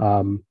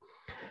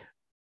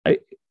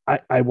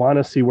I want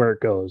to see where it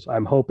goes.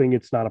 I'm hoping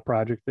it's not a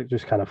project that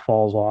just kind of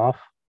falls off.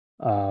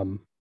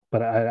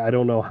 But I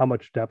don't know how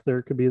much depth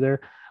there could be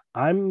there.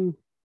 I'm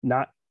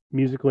not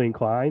musically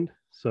inclined,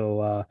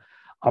 so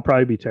I'll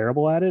probably be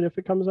terrible at it if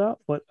it comes out,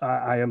 but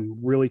I am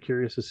really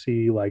curious to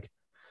see like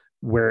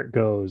where it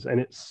goes. And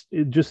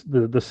it just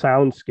the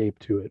soundscape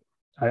to it.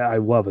 I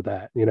love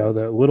that.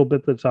 The little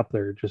bit that's up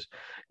there, just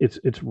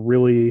it's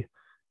really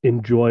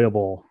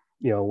enjoyable.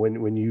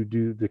 When you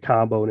do the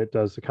combo and it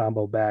does the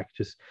combo back,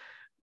 just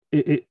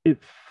it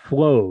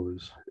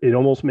flows. It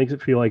almost makes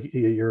it feel like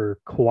you're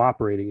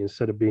cooperating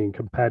instead of being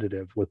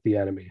competitive with the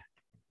enemy.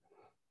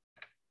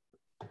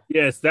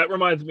 Yes, that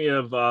reminds me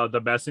of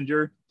The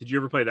Messenger. Did you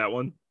ever play that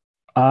one?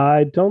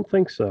 I don't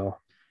think so.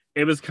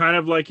 It was kind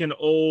of like an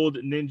old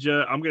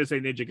Ninja. I'm going to say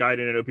Ninja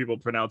Gaiden. I know people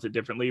pronounce it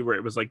differently, where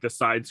it was like the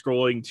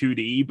side-scrolling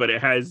 2D, but it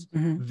has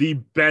the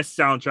best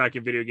soundtrack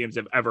in video games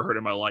I've ever heard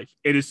in my life.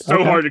 It is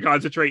so hard to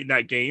concentrate in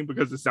that game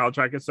because the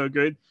soundtrack is so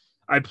good.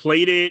 I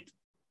played it,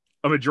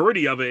 a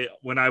majority of it,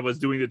 when I was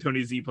doing the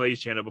Tony Z Plays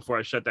channel before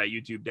I shut that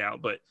YouTube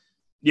down. But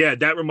yeah,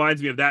 that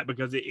reminds me of that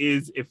because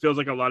it feels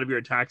like a lot of your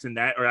attacks in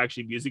that are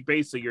actually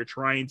music-based. So you're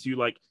trying to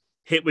like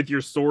hit with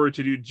your sword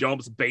to do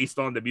jumps based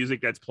on the music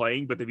that's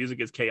playing, but the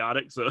music is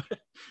chaotic. So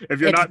if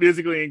you're not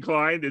musically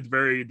inclined, it's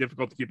very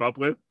difficult to keep up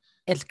with.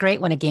 It's great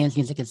when a game's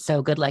music is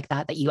so good like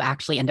that you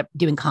actually end up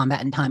doing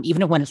combat in time,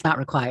 even when it's not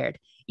required,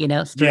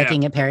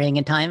 striking and parrying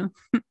in time.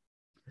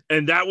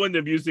 And that one,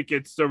 the music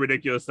gets so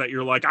ridiculous that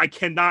you're like, I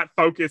cannot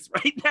focus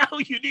right now.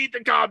 You need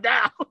to calm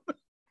down.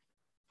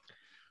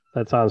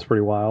 That sounds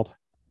pretty wild.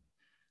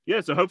 Yeah,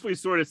 so hopefully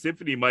Sword of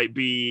Symphony might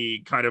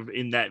be kind of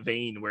in that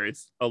vein where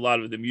it's a lot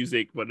of the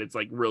music, but it's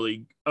like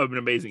really an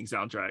amazing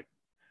soundtrack.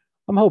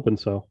 I'm hoping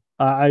so.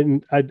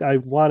 I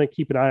want to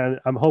keep an eye on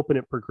it. I'm hoping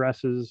it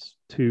progresses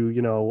to,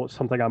 you know,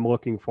 something I'm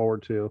looking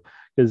forward to.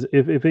 Because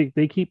if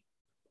they keep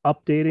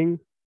updating,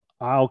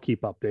 I'll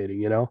keep updating,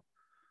 you know?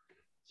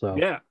 So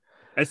Yeah.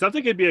 And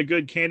something could be a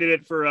good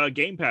candidate for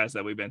Game Pass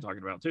that we've been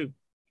talking about too.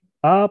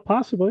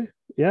 possibly.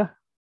 Yeah.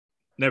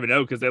 Never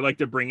know, because they like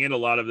to bring in a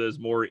lot of those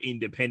more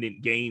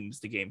independent games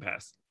to Game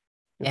Pass.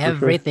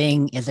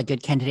 Everything is a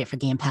good candidate for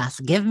Game Pass.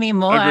 Give me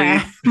more.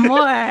 Agreed.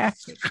 More.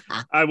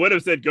 I would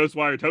have said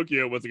Ghostwire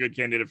Tokyo was a good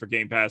candidate for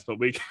Game Pass, but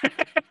we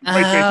PlayStation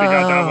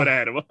got that one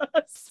ahead of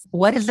us.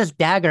 What is this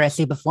dagger I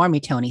see before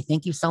me, Tony?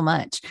 Thank you so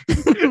much.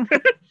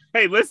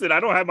 Hey, listen, I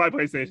don't have my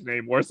PlayStation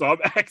anymore, so I'm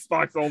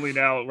Xbox only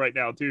right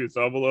now too.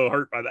 So I'm a little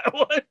hurt by that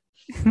one.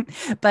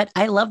 But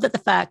I love that the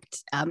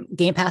fact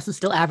Game Pass is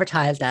still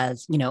advertised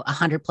as,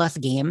 100 plus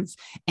games.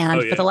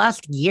 And for the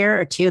last year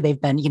or two, they've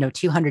been,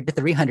 200 to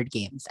 300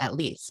 games at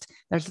least.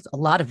 There's a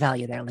lot of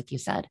value there, like you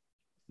said.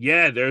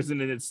 Yeah, there's an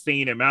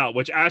insane amount.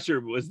 Which, Asher,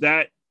 was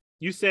that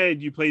you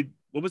said you played?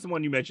 What was the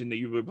one you mentioned that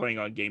you were playing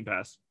on Game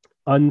Pass?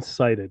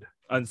 Unsighted.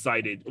 Was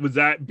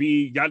that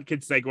that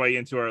could segue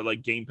into our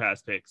like Game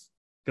Pass picks?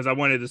 Because I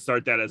wanted to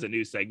start that as a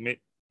new segment.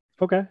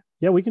 Okay.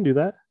 Yeah, we can do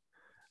that.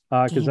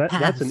 Because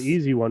that's an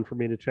easy one for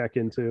me to check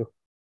into.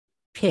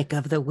 Pick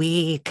of the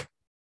week.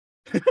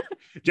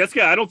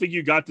 Jessica, I don't think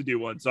you got to do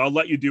one, so I'll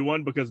let you do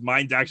one because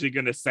mine's actually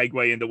going to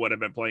segue into what I've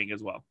been playing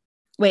as well.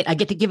 Wait, I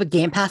get to give a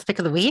Game Pass pick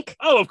of the week?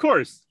 Oh, of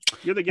course.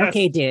 You're the guest.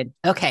 Okay, dude.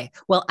 Okay.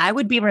 Well, I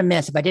would be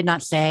remiss if I did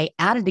not say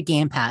added to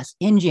Game Pass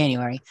in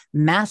January,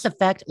 Mass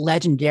Effect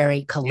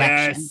Legendary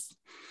Collection.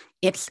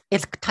 Yes.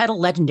 It's titled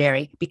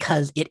Legendary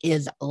because it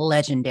is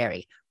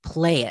legendary.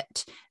 Play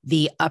it.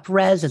 The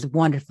upres is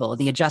wonderful.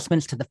 The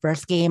adjustments to the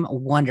first game,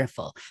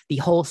 wonderful. The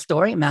whole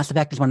story, Mass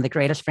Effect is one of the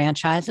greatest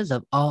franchises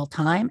of all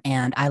time,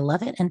 and I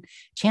love it. And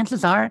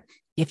chances are,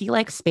 if you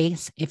like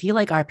space, if you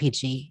like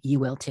RPG, you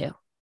will too.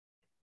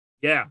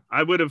 Yeah,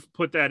 I would have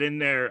put that in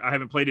there. I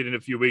haven't played it in a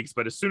few weeks,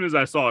 but as soon as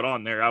I saw it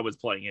on there, I was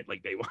playing it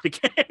like day one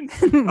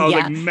again. I was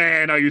like,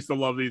 man, I used to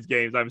love these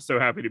games. I'm so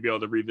happy to be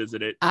able to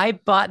revisit it. I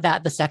bought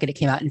that the second it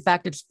came out. In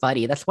fact, it's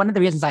funny. That's one of the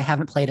reasons I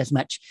haven't played as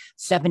much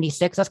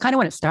 76. That's kind of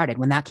when it started,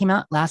 when that came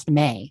out last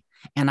May.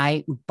 And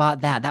I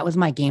bought that. That was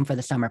my game for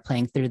the summer,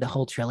 playing through the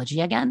whole trilogy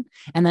again.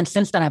 And then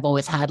since then, I've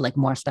always had like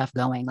more stuff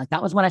going. Like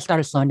that was when I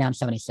started slowing down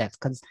 76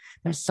 because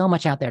there's so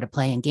much out there to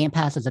play, and Game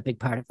Pass is a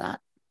big part of that.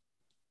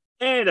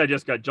 And I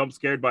just got jump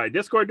scared by a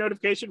Discord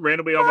notification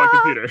randomly on my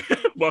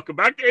computer. Welcome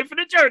back to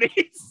Infinite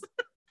Journeys.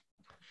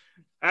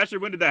 Asher,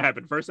 when did that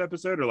happen? First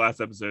episode or last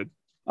episode?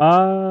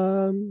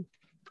 I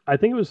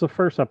think it was the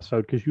first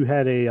episode because you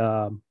had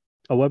a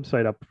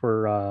website up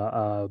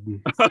for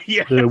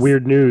yes. the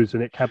weird news,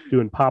 and it kept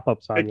doing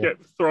pop-ups on you. It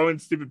kept throwing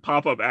stupid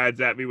pop-up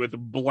ads at me with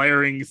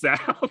blaring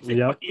sounds.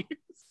 Yep.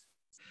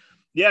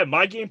 Yeah,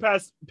 my Game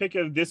Pass pick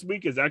of this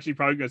week is actually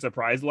probably going to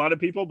surprise a lot of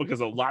people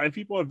because a lot of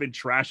people have been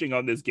trashing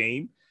on this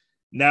game.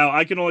 Now,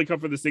 I can only come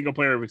from the single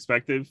player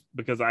perspective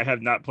because I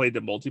have not played the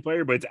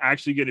multiplayer, but it's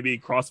actually going to be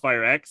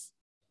Crossfire X.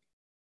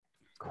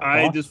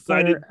 I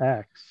decided,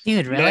 X.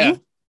 Dude, really? Yeah,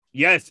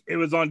 yes, it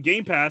was on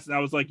Game Pass, and I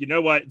was like, you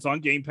know what? It's on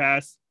Game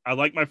Pass. I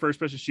like my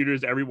first-person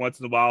shooters every once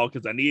in a while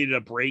because I needed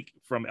a break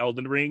from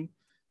Elden Ring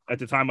at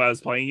the time I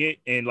was playing it,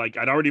 and like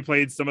I'd already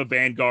played some of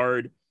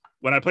Vanguard.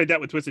 When I played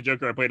that with Twisted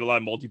Joker, I played a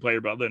lot of multiplayer,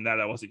 but other than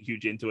that, I wasn't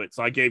huge into it.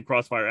 So I gave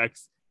Crossfire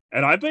X,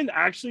 and I've been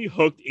actually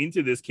hooked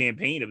into this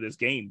campaign of this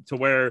game to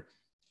where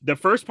the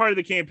first part of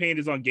the campaign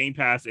is on Game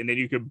Pass, and then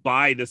you could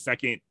buy the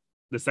second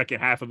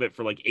half of it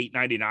for like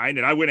 $8.99,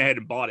 and I went ahead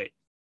and bought it.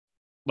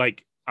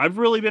 Like, I've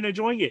really been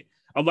enjoying it.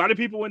 A lot of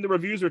people in the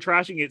reviews are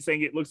trashing it,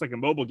 saying it looks like a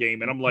mobile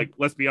game, and I'm like,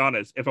 let's be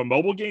honest. If a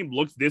mobile game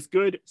looks this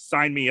good,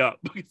 sign me up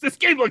because this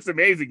game looks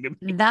amazing to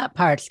me. That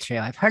part's true.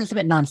 I've heard it's a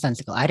bit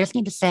nonsensical. I just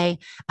need to say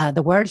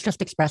the words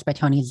just expressed by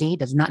Tony Z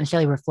does not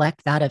necessarily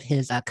reflect that of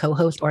his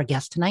co-host or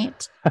guest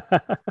tonight.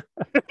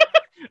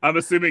 I'm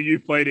assuming you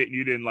played it and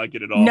you didn't like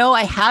it at all. No,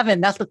 I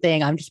haven't. That's the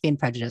thing. I'm just being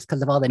prejudiced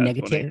because of all the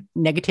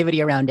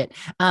negativity around it.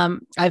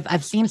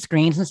 I've seen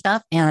screens and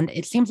stuff, and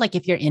it seems like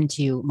if you're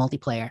into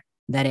multiplayer,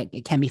 that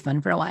it can be fun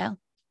for a while.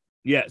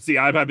 Yeah. See,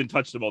 I haven't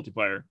touched the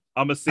multiplayer.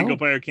 I'm a single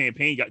player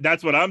campaign guy.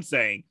 That's what I'm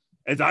saying.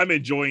 As I'm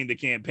enjoying the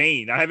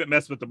campaign, I haven't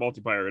messed with the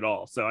multiplayer at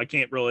all, so I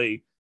can't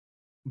really.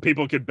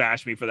 People could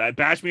bash me for that.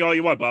 Bash me all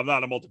you want, but I'm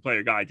not a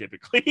multiplayer guy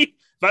typically.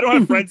 If I don't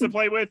have friends to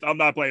play with, I'm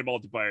not playing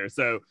multiplayer.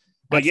 So.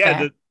 But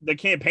yeah, the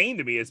campaign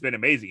to me has been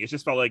amazing. It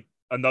just felt like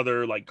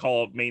another like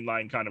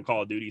mainline kind of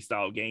Call of Duty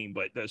style game.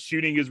 But the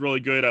shooting is really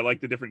good. I like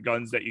the different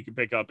guns that you can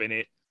pick up in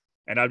it.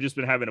 And I've just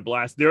been having a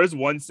blast. There is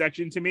one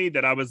section to me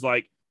that I was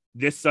like,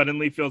 this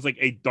suddenly feels like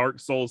a Dark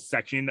Souls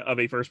section of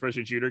a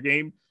first-person shooter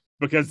game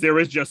because there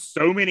was just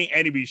so many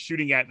enemies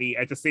shooting at me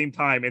at the same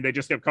time. And they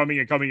just kept coming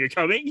and coming and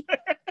coming.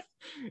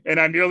 And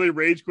I nearly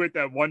rage quit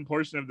that one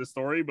portion of the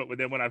story. But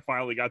then when I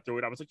finally got through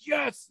it, I was like,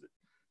 yes.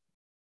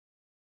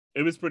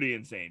 It was pretty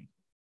insane.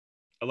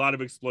 a lot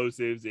of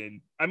explosives.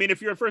 And I mean,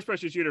 if you're a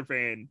first-person shooter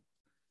fan,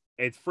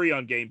 it's free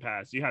on Game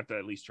Pass. You have to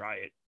at least try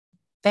it.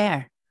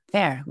 Fair.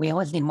 We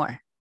always need more.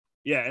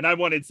 Yeah, and I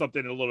wanted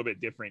something a little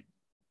bit different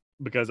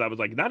because I was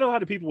like, not a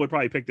lot of people would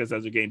probably pick this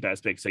as a Game Pass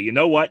pick. So you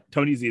know what?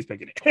 Tony Z is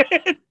picking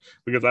it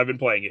because I've been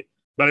playing it.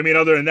 But I mean,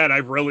 other than that,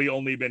 I've really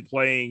only been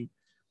playing.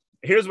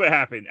 Here's what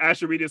happened.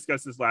 Asher, we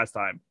discussed this last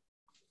time.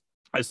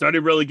 I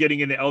started really getting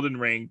into Elden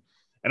Ring,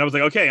 and I was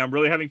like, okay, I'm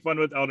really having fun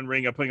with Elden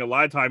Ring. I'm putting a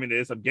lot of time into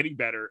this. I'm getting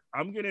better.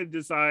 I'm going to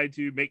decide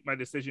to make my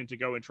decision to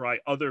go and try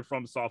other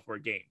From Software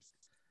games.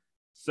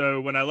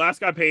 So when I last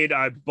got paid,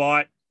 I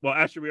bought, well,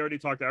 actually, we already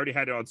talked. I already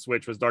had it on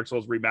Switch, was Dark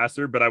Souls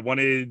Remastered, but I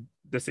wanted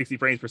the 60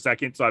 frames per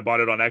second, so I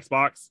bought it on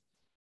Xbox.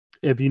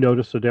 Have you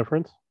noticed a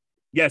difference?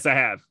 Yes, I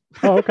have.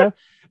 Oh, okay.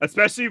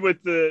 Especially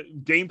with the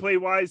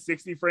gameplay-wise,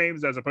 60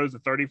 frames as opposed to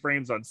 30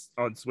 frames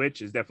on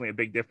Switch is definitely a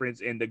big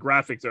difference, and the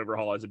graphics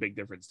overhaul is a big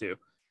difference too.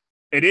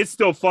 It is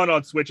still fun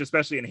on Switch,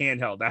 especially in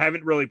handheld. I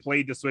haven't really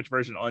played the Switch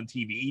version on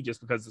TV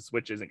just because the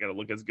Switch isn't going to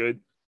look as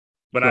good.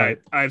 But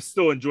right. I've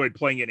still enjoyed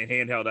playing it in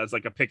handheld as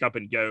like a pick up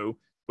and go,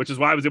 which is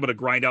why I was able to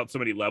grind out so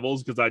many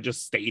levels because I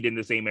just stayed in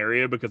the same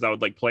area because I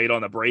would like play it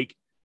on a break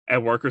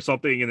at work or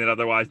something and then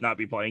otherwise not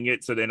be playing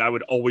it. So then I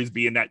would always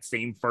be in that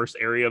same first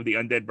area of the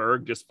Undead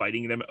Burg, just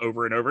fighting them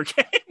over and over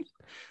again.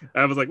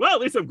 I was like, well, at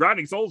least I'm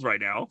grinding souls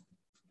right now.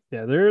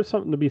 Yeah, there is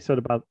something to be said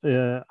about,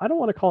 I don't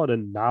want to call it a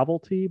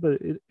novelty, but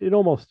it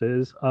almost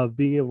is, of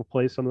being able to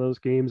play some of those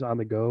games on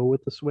the go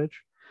with the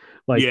Switch.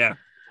 Like, yeah,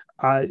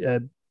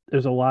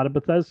 there's a lot of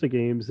Bethesda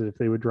games that if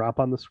they would drop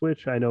on the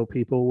Switch, I know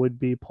people would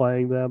be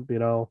playing them, you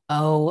know.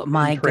 Oh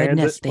my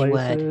goodness, they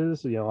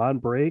places, would. You know, on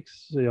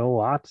breaks, you know,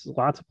 lots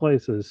of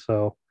places.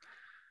 So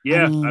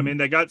yeah, I mean,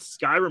 they got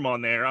Skyrim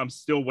on there. I'm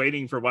still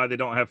waiting for why they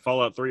don't have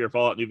Fallout 3 or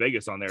Fallout New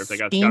Vegas on there if they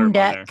got Skyrim on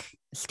there.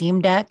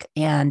 Steam Deck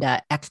and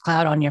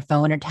xCloud on your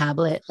phone or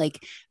tablet.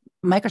 Like,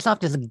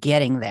 Microsoft is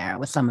getting there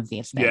with some of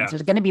these things. Yeah.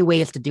 There's going to be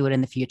ways to do it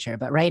in the future.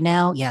 But right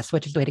now, yeah,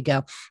 Switch is the way to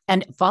go.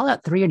 And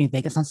Fallout 3 or New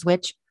Vegas on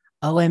Switch,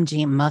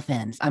 OMG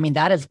muffins. I mean,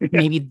 that is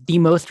maybe the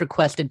most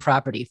requested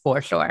property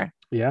for sure.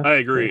 Yeah, I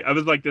agree. I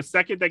was like, the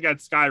second they got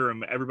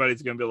Skyrim,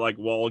 everybody's going to be like,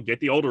 well, get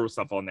the older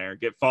stuff on there.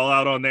 Get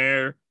Fallout on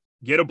there.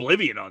 Get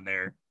Oblivion on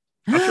there.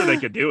 I'm sure they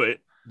could do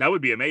it. That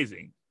would be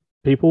amazing.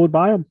 People would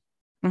buy them.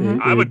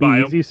 Mm-hmm. I would buy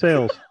them. Easy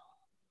sales.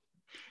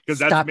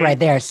 Stop right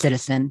there,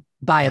 citizen.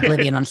 Buy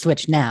Oblivion on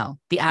Switch now.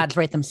 The ads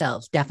write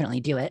themselves. Definitely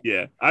do it.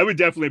 Yeah, I would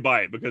definitely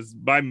buy it because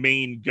my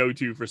main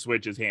go-to for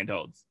Switch is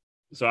handhelds.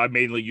 So I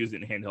mainly use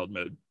it in handheld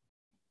mode.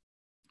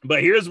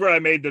 But here's where I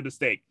made the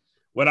mistake.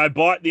 When I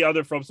bought the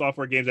other From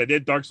Software games, I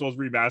did Dark Souls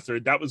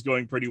Remastered. That was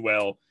going pretty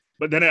well.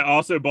 But then I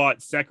also bought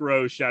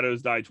Sekiro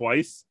Shadows Die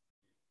Twice.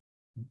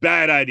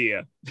 Bad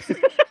idea.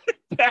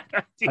 Bad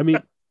idea. I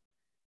mean,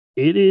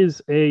 it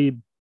is a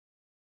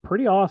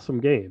pretty awesome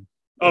game.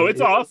 Oh,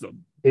 it's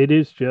awesome. It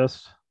is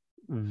just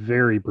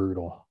very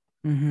brutal.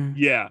 Mm-hmm.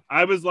 Yeah,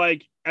 I was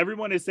like,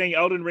 everyone is saying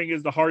Elden Ring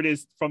is the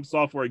hardest From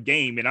Software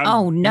game, and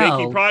I'm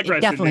making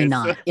progress. Definitely in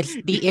this. Not.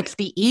 It's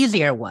the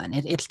easier one.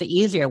 It's the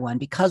easier one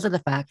because of the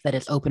fact that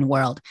it's open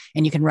world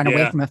and you can run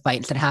away from a fight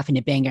instead of having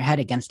to bang your head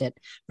against it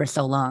for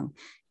so long.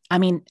 I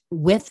mean,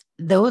 with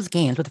those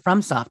games, with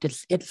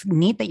FromSoft, it's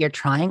neat that you're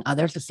trying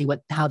others to see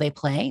how they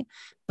play,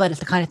 but it's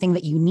the kind of thing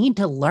that you need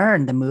to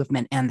learn the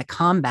movement and the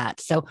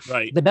combat. So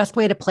The best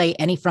way to play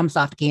any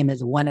FromSoft game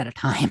is one at a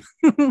time.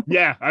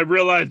 Yeah, I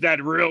realized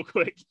that real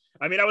quick.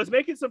 I mean, I was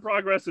making some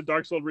progress in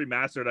Dark Souls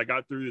Remastered. I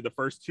got through the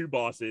first 2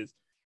 bosses,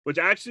 which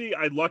actually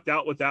I lucked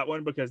out with that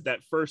one because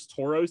that first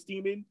Tauros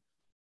demon,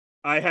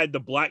 I had the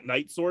Black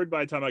Knight sword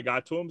by the time I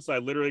got to him. So I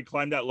literally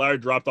climbed that ladder,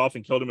 dropped off,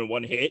 and killed him in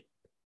one hit.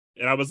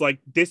 And I was like,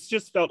 this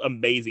just felt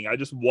amazing. I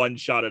just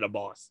one-shotted a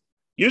boss.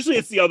 Usually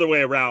it's the other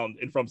way around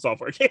in From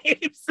Software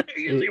games.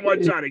 Usually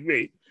one-shotting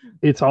me.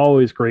 It's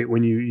always great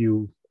when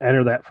you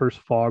enter that first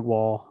fog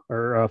wall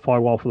or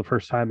fog wall for the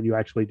first time and you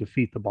actually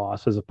defeat the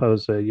boss as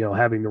opposed to, you know,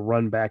 having to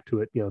run back to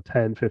it, you know,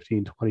 10,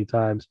 15, 20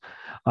 times.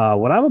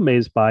 What I'm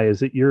amazed by is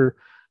that you're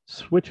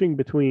switching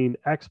between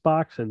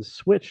Xbox and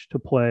Switch to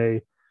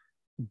play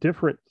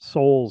different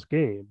Souls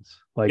games.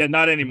 Like, yeah,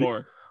 not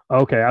anymore.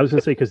 Okay, I was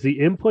gonna say because the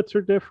inputs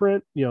are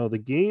different, you know, the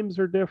games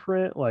are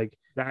different. Like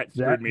that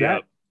screwed me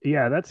up.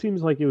 Yeah, that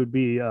seems like it would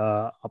be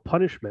a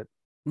punishment.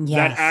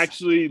 Yes. That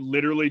actually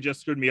literally just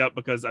screwed me up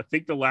because I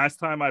think the last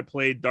time I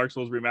played Dark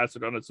Souls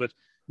Remastered on the Switch.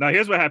 Now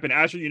here's what happened.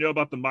 Asher, you know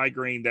about the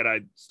migraine that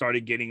I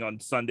started getting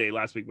on Sunday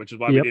last week, which is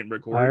why we didn't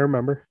record. I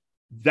remember.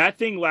 That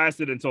thing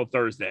lasted until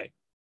Thursday.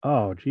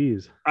 Oh,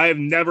 geez. I have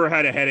never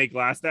had a headache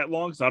last that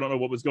long, so I don't know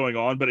what was going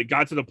on, but it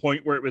got to the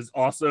point where it was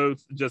also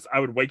just, I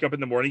would wake up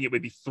in the morning, it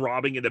would be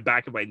throbbing in the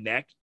back of my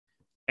neck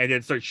and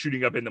then start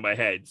shooting up into my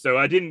head. So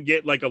I didn't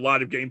get like a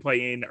lot of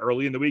gameplay in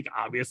early in the week,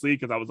 obviously,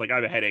 because I was like, I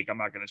have a headache. I'm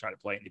not going to try to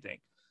play anything.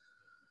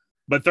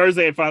 But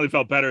Thursday, it finally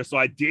felt better. So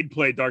I did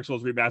play Dark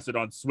Souls Remastered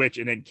on Switch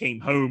and then came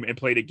home and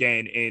played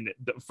again. And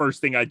the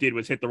first thing I did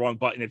was hit the wrong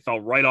button. It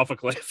fell right off a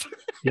cliff.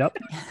 Yep.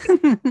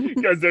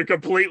 Because they're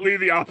completely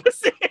the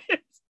opposite.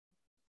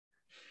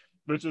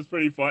 Which is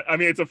pretty fun. I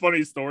mean, it's a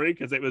funny story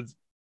because it was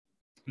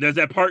There's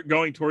that part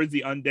going towards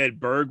the undead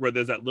burg where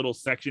there's that little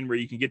section where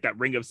you can get that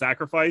ring of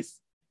sacrifice.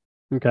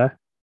 Okay.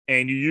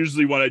 And you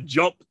usually want to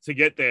jump to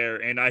get there,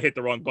 and I hit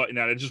the wrong button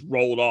and it just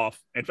rolled off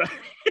and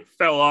it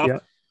fell off. Yeah.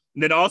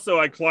 And then also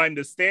I climbed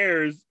the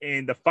stairs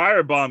and the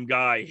firebomb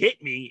guy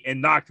hit me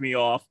and knocked me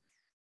off.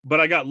 But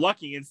I got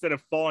lucky. Instead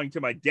of falling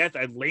to my death,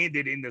 I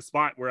landed in the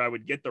spot where I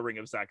would get the ring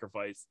of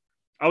sacrifice.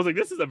 I was like,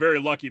 this is a very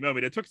lucky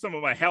moment. It took some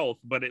of my health,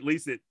 but at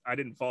least I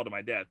didn't fall to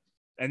my death.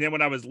 And then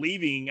when I was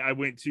leaving, I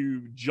went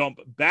to jump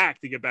back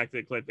to get back to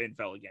the cliff and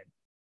fell again.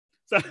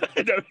 So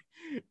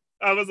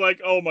I was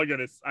like, oh my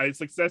goodness, I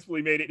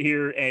successfully made it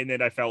here. And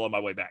then I fell on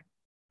my way back.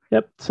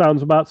 Yep.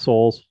 Sounds about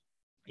Souls.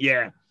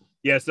 Yeah.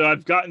 Yeah. So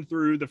I've gotten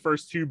through the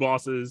first 2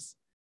 bosses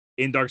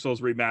in Dark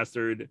Souls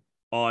Remastered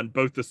on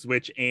both the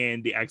Switch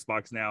and the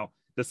Xbox now.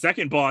 The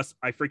second boss,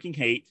 I freaking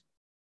hate.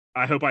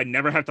 I hope I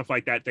never have to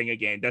fight that thing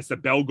again. That's the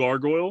Bell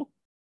Gargoyle.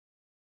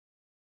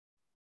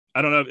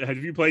 I don't know. Have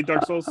you played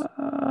Dark Souls?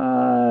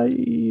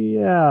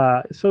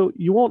 Yeah. So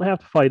you won't have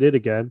to fight it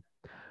again.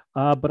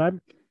 But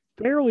I'm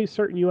fairly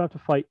certain you have to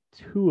fight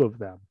 2 of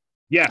them.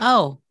 Yeah.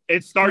 Oh.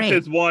 It starts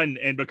as 1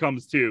 and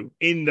becomes 2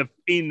 in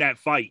that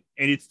fight,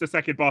 and it's the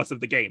second boss of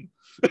the game.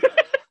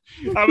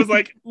 I was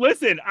like,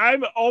 listen,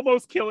 I'm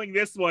almost killing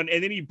this one,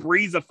 and then he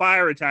breathes a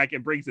fire attack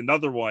and brings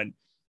another one.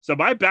 So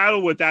my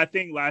battle with that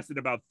thing lasted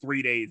about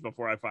 3 days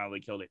before I finally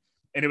killed it.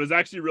 And it was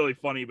actually really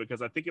funny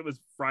because I think it was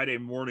Friday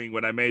morning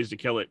when I managed to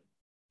kill it.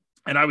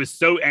 And I was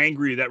so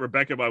angry that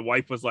Rebecca, my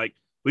wife, was like,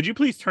 would you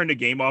please turn the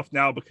game off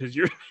now because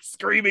you're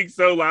screaming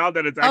so loud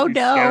that it's actually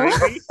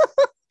scaring me?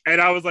 And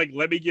I was like,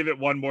 let me give it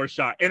one more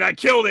shot. And I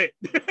killed it.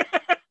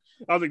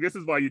 I was like, this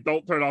is why you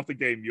don't turn off the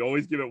game. You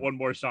always give it one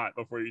more shot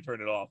before you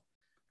turn it off.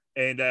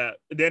 And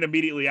then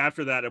immediately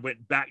after that, I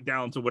went back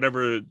down to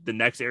whatever the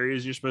next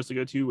areas you're supposed to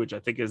go to, which I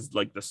think is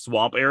like the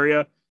swamp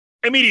area.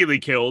 Immediately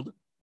killed.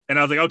 And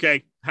I was like,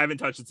 okay, haven't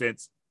touched it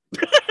since.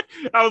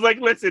 I was like,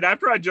 listen,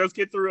 after I just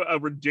get through a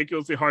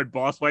ridiculously hard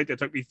boss fight that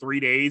took me 3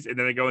 days, and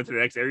then I go into the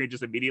next area and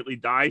just immediately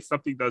die,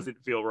 something doesn't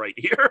feel right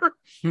here.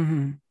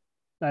 Mm-hmm.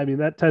 I mean,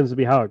 that tends to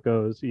be how it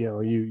goes. You know,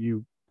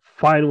 you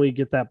finally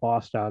get that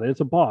boss down, and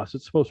it's a boss.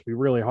 It's supposed to be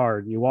really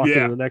hard. And you walk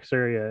into the next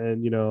area,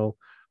 and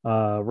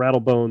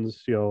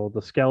Rattlebones,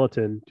 the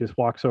skeleton just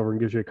walks over and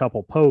gives you a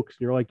couple pokes,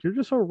 and you're like, you're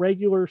just a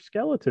regular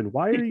skeleton.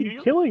 Why are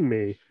you killing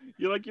me?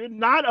 You're like, you're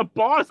not a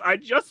boss. I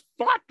just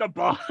fought the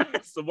boss.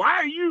 Why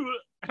are you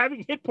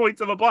having hit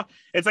points of a boss?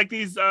 It's like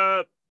these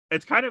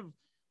it's kind of,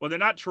 well, they're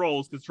not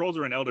trolls because trolls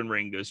are in Elden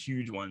Ring, those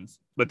huge ones,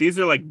 but these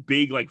are like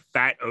big, like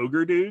fat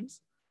ogre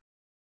dudes,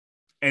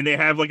 and they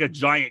have like a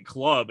giant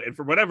club, and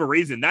for whatever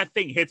reason that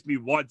thing hits me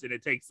once and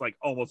it takes like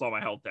almost all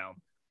my health down.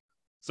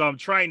 So I'm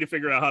trying to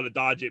figure out how to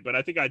dodge it, but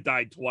I think I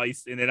died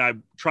twice, and then I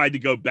tried to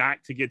go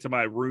back to get to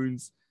my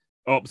runes.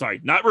 Oh, sorry,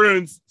 not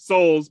runes,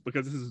 souls,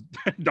 because this is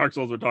Dark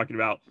Souls we're talking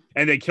about,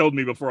 and they killed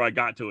me before I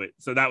got to it.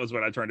 So that was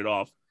when I turned it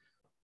off.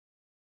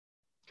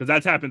 Because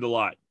that's happened a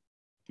lot,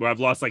 where I've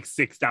lost like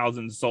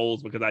 6,000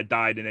 souls because I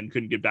died and then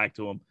couldn't get back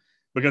to them.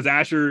 Because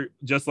Asher,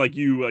 just like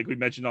you, like we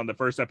mentioned on the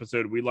first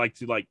episode, we like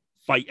to like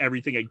fight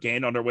everything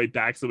again on our way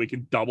back so we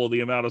can double the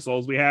amount of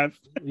souls we have.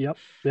 Yep.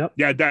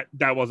 Yeah,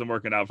 that wasn't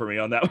working out for me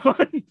on that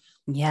one.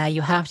 Yeah,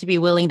 you have to be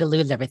willing to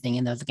lose everything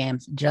in those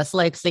games, just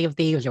like Sea of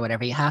Thieves or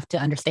whatever. You have to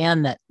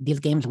understand that these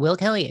games will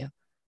kill you.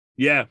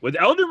 Yeah, with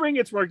Elden Ring,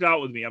 it's worked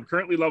out with me. I'm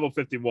currently level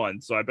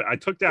 51, so I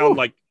took down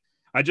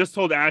I just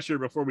told Asher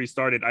before we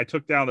started, I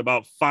took down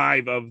about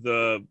 5 of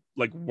the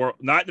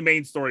not the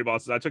main story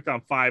bosses. I took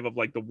down 5 of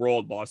like the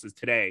world bosses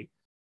today,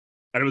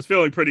 and I was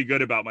feeling pretty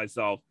good about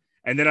myself.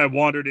 And then I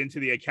wandered into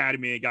the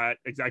academy and got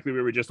exactly what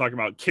we were just talking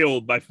about,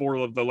 killed by 4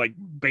 of the like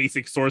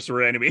basic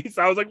sorcerer enemies.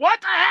 I was like, what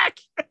the heck?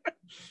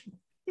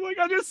 Like,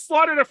 I just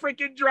slaughtered a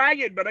freaking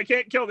dragon, but I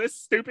can't kill this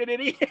stupid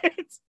idiot.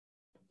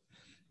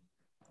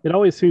 It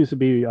always seems to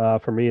be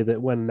for me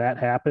that when that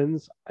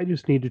happens, I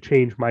just need to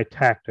change my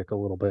tactic a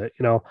little bit.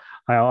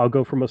 I'll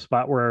go from a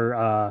spot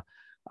where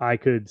I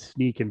could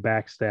sneak and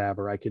backstab,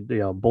 or I could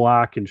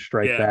block and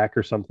strike back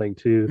or something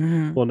too.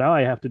 Mm-hmm. Well, now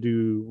I have to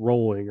do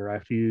rolling, or I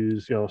have to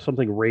use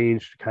something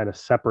ranged to kind of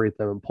separate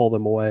them and pull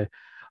them away.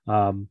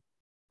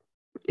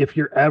 If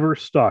you're ever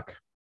stuck,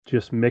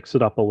 just mix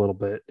it up a little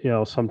bit.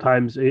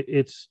 Sometimes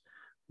it's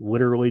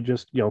literally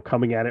just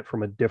coming at it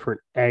from a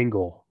different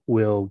angle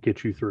will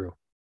get you through.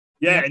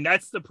 Yeah, and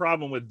that's the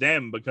problem with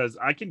them, because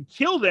I can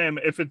kill them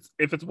if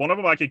it's one of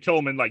them. I could kill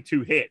them in like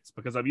 2 hits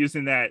because I'm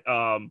using that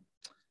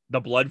the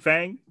Blood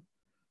Fang,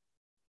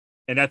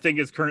 and that thing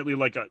is currently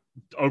like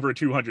over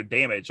 200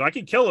 damage. So I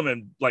can kill them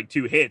in like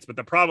 2 hits, but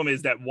the problem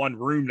is that one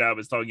room that I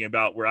was talking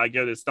about where I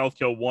go to stealth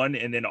kill one,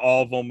 and then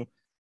all of them,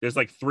 there's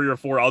like 3 or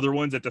 4 other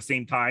ones at the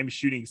same time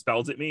shooting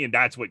spells at me, and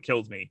that's what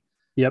kills me.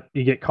 Yep,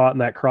 you get caught in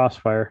that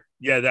crossfire.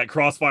 Yeah, that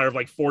crossfire of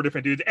like 4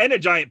 different dudes and a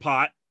giant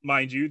pot,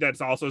 mind you,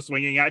 that's also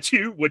swinging at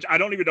you, which I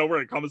don't even know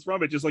where it comes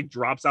from. It just like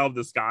drops out of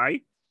the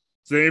sky.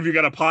 So then if you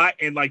got a pot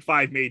and like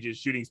 5 mages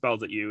shooting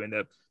spells at you, and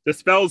the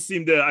spells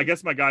seem to, I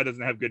guess my guy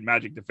doesn't have good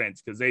magic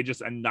defense because they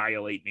just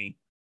annihilate me.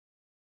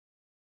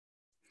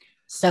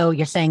 So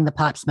you're saying the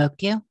pot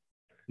smoked you?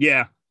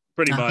 Yeah,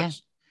 pretty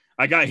much.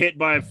 I got hit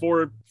by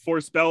four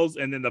spells,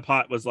 and then the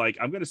pot was like,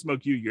 I'm going to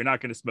smoke you. You're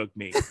not going to smoke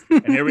me.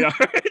 And here we are.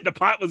 The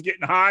pot was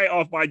getting high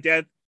off my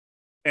death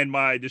and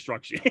my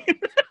destruction.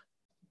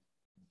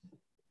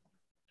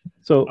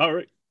 So, all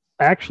right.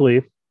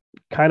 Actually,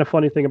 kind of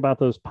funny thing about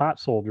those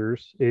pot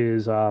soldiers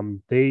is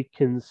they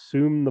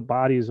consume the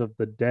bodies of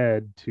the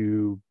dead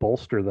to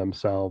bolster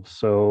themselves.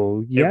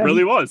 So, yeah. It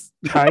really was.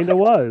 Kind of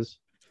was.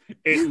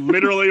 It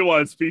literally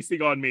was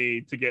feasting on me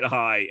to get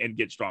high and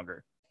get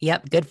stronger.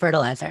 Yep. Good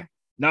fertilizer.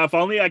 Now, if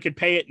only I could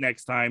pay it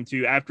next time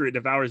to, after it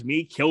devours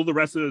me, kill the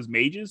rest of those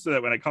mages so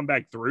that when I come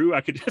back through, I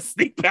could just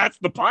sneak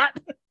past the pot.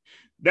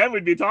 Then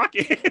we'd be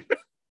talking.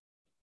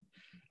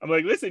 I'm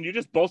like, listen, you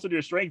just bolstered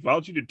your strength. Why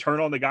don't you just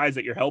turn on the guys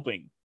that you're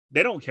helping?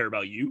 They don't care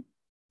about you.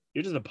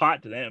 You're just a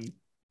pot to them.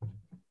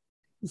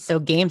 So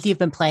games you've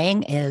been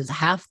playing is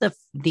half the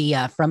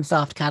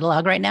FromSoft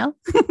catalog right now?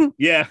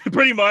 Yeah,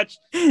 pretty much.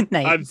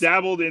 Nice. I've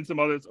dabbled in some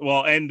others.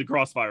 Well, and the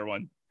Crossfire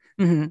one.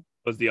 Mm-hmm.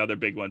 Was the other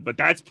big one, but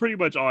that's pretty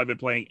much all I've been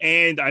playing.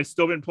 And I've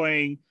still been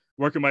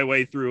working my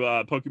way through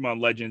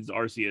Pokemon Legends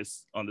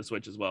Arceus on the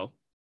Switch as well.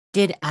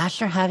 Did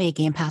Asher have a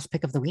Game Pass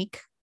pick of the week?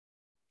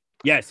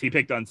 Yes, he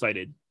picked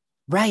Unsighted.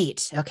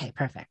 Right. Okay,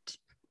 perfect.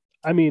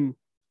 I mean,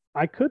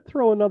 I could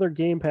throw another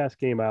Game Pass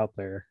game out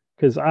there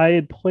because I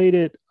had played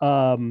it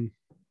in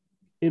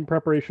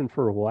preparation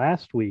for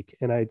last week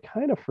and I'd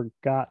kind of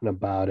forgotten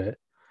about it.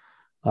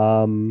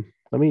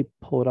 Let me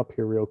pull it up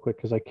here real quick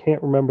because I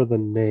can't remember the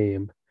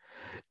name.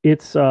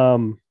 It's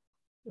oh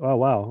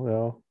wow,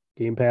 well,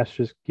 Game Pass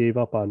just gave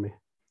up on me.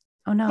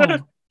 Oh no.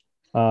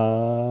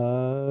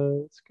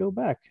 Let's go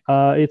back.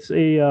 It's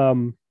a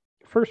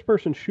first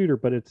person shooter,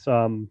 but it's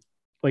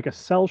like a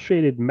cell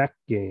shaded mech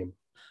game.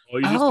 Oh,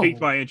 you just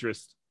piqued my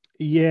interest.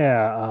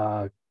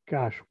 Yeah,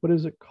 gosh, what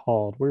is it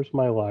called? Where's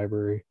my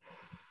library?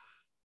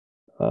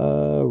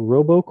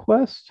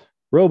 RoboQuest,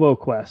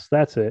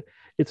 that's it.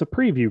 It's a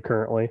preview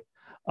currently.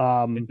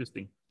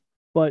 Interesting.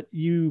 But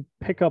you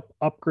pick up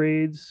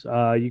upgrades.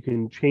 You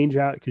can change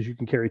out because you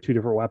can carry two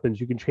different weapons.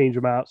 You can change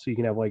them out so you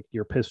can have like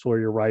your pistol or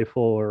your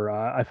rifle. Or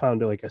I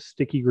found like a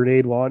sticky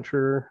grenade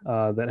launcher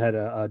that had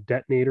a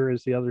detonator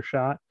as the other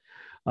shot.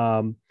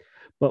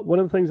 But one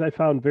of the things I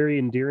found very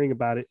endearing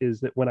about it is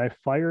that when I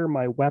fire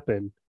my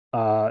weapon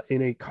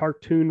in a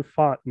cartoon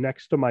font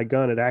next to my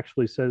gun, it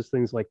actually says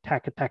things like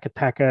taka taka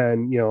taka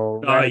and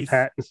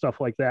rat-a-tat and stuff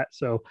like that.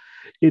 So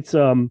it's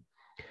a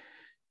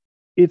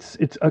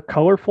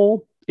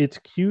colorful. It's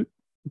cute,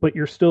 but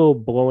you're still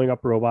blowing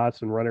up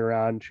robots and running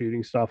around and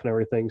shooting stuff and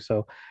everything.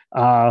 So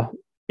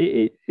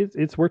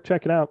it's worth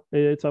checking out.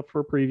 It's up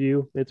for a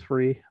preview. It's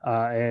free.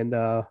 And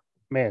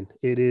man,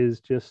 it is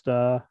just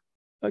a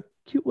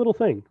cute little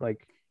thing.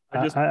 Like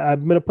I'm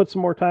going to put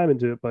some more time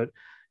into it, but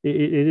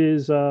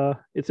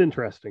it's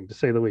interesting to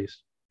say the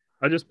least.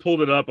 I just pulled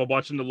it up. I'm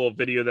watching the little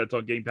video that's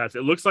on Game Pass.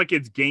 It looks like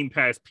it's Game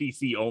Pass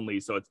PC only,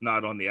 so it's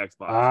not on the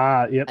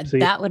Xbox. Yep.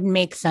 That would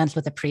make sense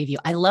with a preview.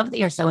 I love that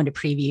you're so into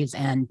previews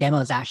and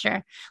demos,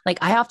 Asher. Like,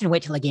 I often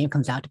wait till a game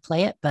comes out to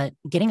play it, but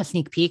getting a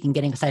sneak peek and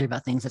getting excited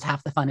about things is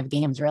half the fun of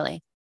games,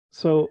 really.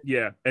 So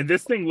yeah, and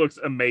this thing looks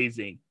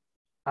amazing.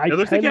 It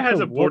looks like it has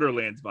a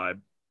Borderlands vibe.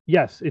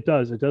 Yes, it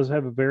does. It does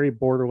have a very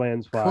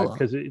Borderlands vibe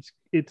because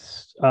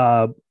it's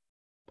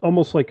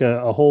almost like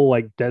a whole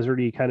like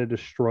deserty kind of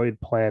destroyed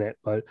planet,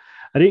 but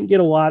I didn't get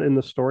a lot in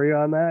the story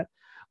on that.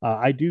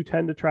 I do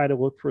tend to try to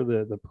look for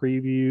the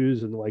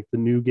previews and like the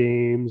new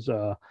games,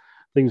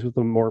 things with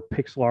the more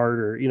pixel art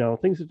or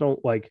things that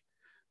don't like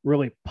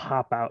really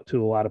pop out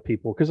to a lot of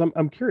people because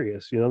I'm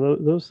curious.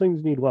 Those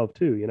things need love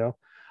too.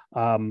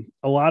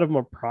 A lot of them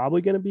are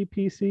probably going to be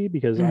PC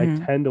because I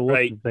tend to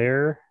look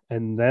there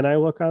and then I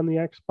look on the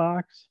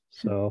Xbox.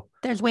 So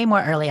there's way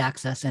more early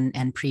access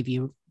and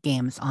preview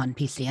games on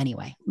PC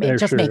anyway. It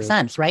just makes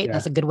sense, right? Yeah.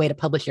 That's a good way to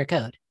publish your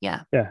code.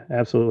 Yeah. Yeah,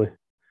 absolutely.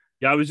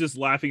 Yeah, I was just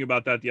laughing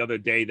about that the other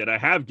day that I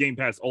have Game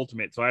Pass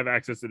Ultimate, so I have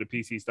access to the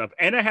PC stuff,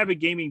 and I have a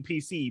gaming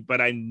PC, but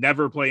I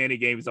never play any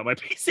games on my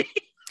PC.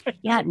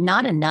 Yeah,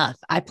 not enough.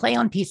 I play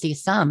on PC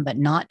some, but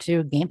not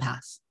to Game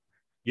Pass.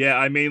 Yeah,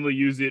 I mainly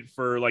use it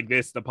for like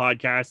this, the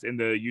podcast and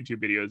the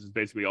YouTube videos is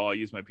basically all I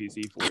use my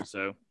PC for.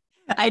 So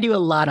I do a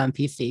lot on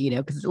PC,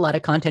 because it's a lot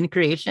of content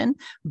creation,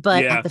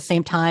 but at the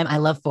same time, I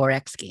love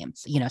 4X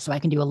games, so I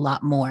can do a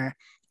lot more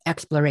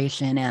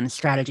exploration and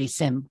strategy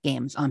sim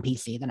games on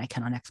PC than I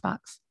can on Xbox.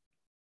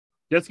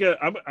 Jessica,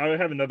 I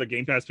have another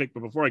Game Pass pick,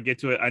 but before I get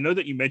to it, I know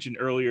that you mentioned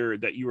earlier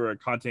that you were a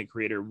content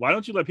creator. Why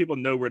don't you let people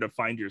know where to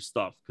find your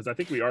stuff? Because I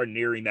think we are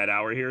nearing that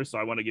hour here, so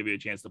I want to give you a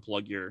chance to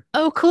plug your...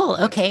 Oh, cool.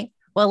 Okay.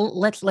 Well,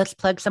 let's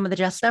plug some of the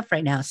Jess stuff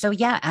right now. So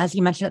yeah, as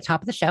you mentioned at the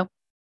top of the show,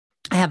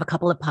 I have a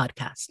couple of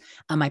podcasts.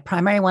 My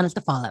primary one is the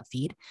Fallout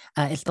Feed.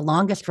 It's the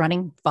longest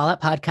running Fallout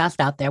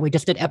podcast out there. We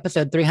just did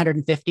episode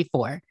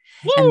 354.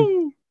 Woo!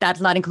 And that's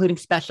not including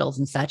specials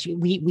and such.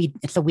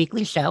 It's a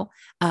weekly show.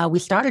 We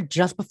started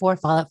just before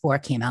Fallout 4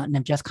 came out and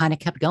have just kind of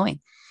kept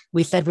going.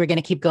 We said we were going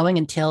to keep going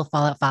until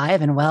Fallout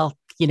 5. And well,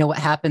 you know what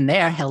happened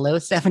there. Hello,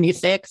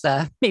 76,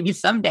 maybe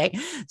someday.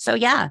 So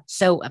yeah,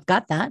 so I've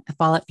got that, a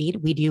Fallout Feed.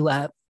 We do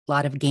a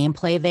lot of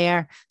gameplay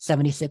there,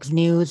 76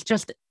 news,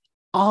 just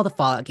all the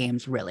Fallout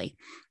games, really.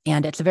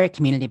 And it's a very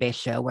community-based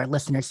show where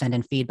listeners send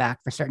in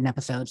feedback for certain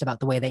episodes about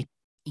the way they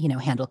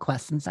handle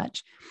quests and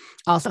such.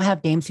 Also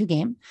have Dames Who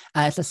Game.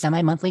 It's a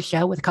semi-monthly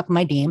show with a couple of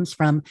my dames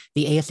from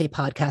the ASA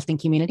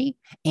podcasting community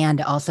and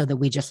also the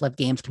We Just Love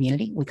Games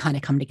community. We kind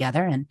of come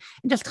together and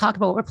just talk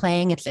about what we're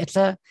playing. It's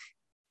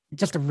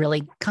just a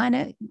really kind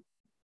of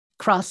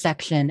cross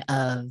section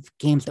of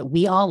games that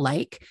we all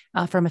like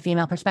from a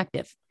female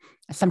perspective.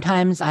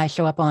 Sometimes I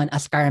show up on a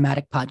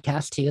Skyrimatic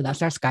podcast too.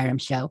 That's our Skyrim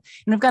show.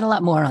 And we've got a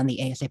lot more on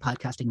the ASA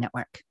podcasting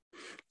network.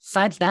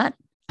 Besides that,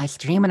 I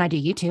stream and I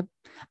do YouTube.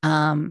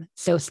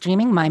 So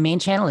streaming, my main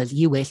channel is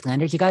You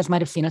Wastelanders. You guys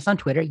might have seen us on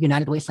Twitter,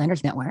 United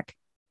Wastelanders Network.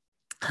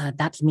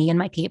 That's me and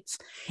my peeps.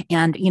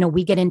 And,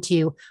 we get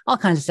into all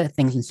kinds of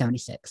things in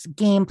 76.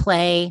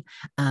 Gameplay,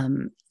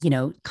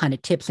 kind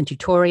of tips and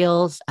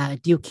tutorials,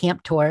 do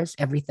camp tours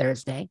every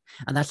Thursday.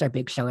 That's our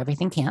big show,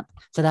 Everything Camp.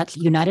 So that's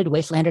United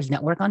Wastelanders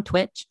Network on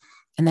Twitch.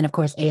 And then, of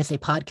course, ASA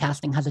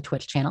Podcasting has a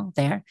Twitch channel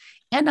there.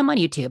 And I'm on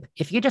YouTube.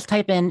 If you just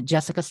type in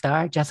Jessica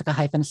Star,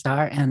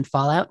 and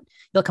Fallout,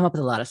 you'll come up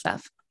with a lot of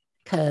stuff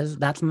because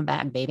that's my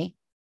bag, baby.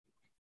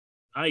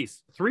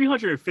 Nice.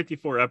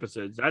 354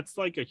 episodes. That's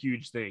like a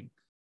huge thing.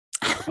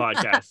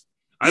 Podcast.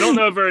 I don't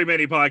know very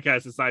many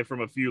podcasts aside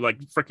from a few like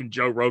freaking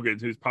Joe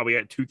Rogan's, who's probably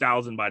at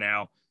 2,000 by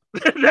now,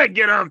 that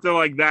get up to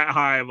like that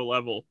high of a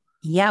level.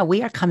 Yeah,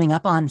 we are coming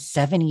up on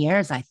 7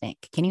 years, I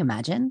think. Can you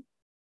imagine?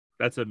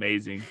 That's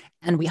amazing.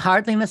 And we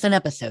hardly miss an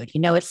episode.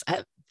 It's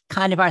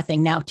kind of our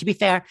thing. Now, to be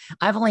fair,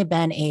 I've only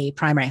been a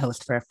primary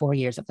host for 4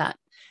 years of that.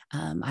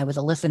 I was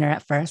a listener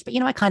at first, but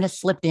I kind of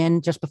slipped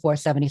in just before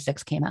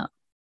 76 came out.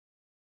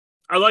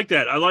 I like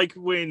that. I like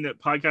when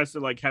podcasts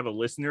like have a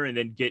listener and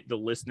then get the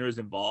listeners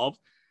involved.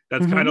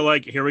 That's kind of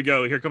like, here we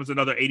go. Here comes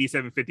another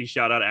 8750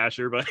 shout out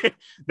Asher. But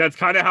that's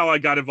kind of how I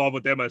got involved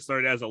with them. I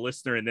started as a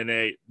listener, and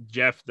then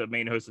Jeff, the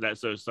main host of that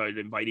show, started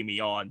inviting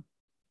me on.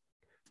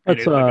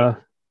 That's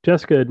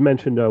Jessica had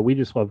mentioned We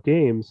Just Love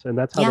Games, and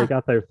that's how they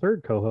got their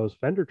third co-host,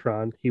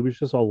 Vendertron. He was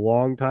just a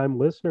long-time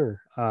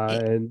listener,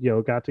 and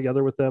got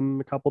together with them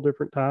a couple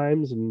different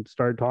times and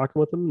started talking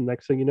with them. And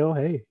next thing you know,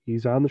 hey,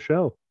 he's on the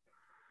show.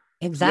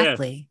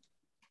 Exactly.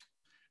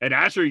 Yeah. And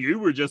Asher, you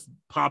were just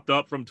popped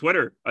up from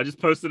Twitter. I just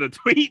posted a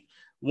tweet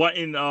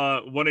wanting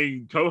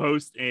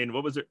co-host, and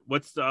what was it?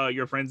 What's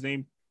your friend's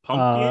name?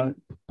 Punkabilly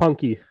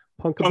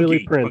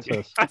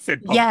Princess. I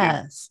said Pumpkin.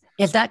 Yes.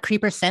 Is that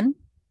Creeper Sin?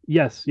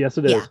 Yes,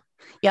 it is. Yeah.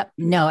 Yep.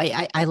 No,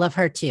 I love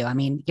her too. I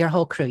mean, your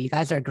whole crew, you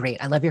guys are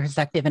great. I love your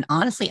perspective. And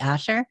honestly,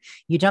 Asher,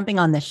 you jumping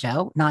on this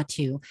show, not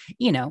to,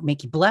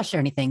 make you blush or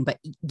anything, but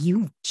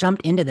you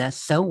jumped into this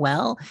so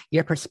well.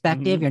 Your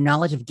perspective, your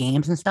knowledge of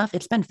games and stuff,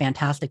 it's been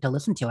fantastic to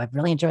listen to. I've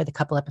really enjoyed the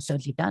couple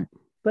episodes you've done.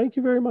 Thank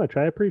you very much.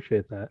 I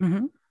appreciate that.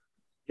 Mm-hmm.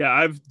 Yeah,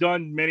 I've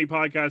done many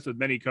podcasts with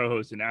many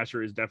co-hosts, and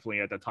Asher is definitely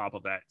at the top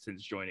of that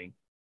since joining.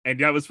 And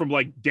that was from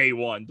like day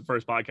one, the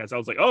first podcast. I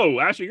was like, oh,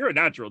 Asher, you're a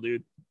natural,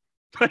 dude.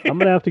 I'm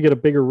gonna have to get a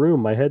bigger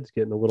room. My head's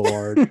getting a little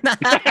large.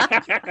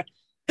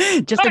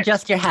 Just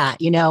adjust your hat,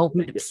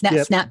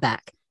 snap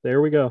back. There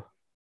we go.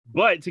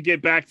 But to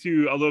get back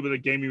to a little bit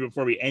of gaming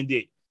before we end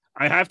it,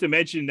 I have to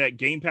mention that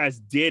Game Pass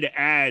did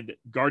add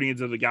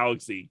Guardians of the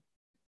Galaxy.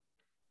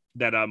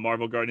 That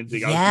Marvel Guardians of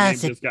the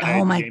Galaxy game just got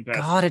added to Game Pass.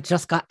 God, it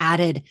just got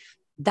added.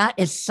 That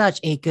is such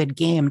a good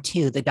game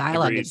too. The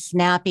dialogue is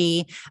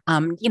snappy.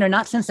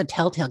 Not since the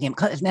Telltale game,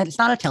 because it's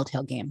not a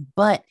Telltale game,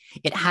 but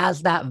it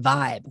has that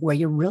vibe where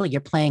you're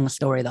playing a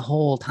story the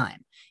whole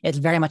time. It's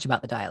very much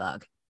about the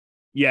dialogue.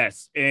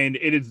 Yes, and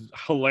it is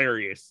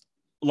hilarious.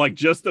 Like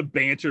just the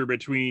banter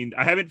between.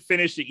 I haven't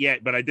finished it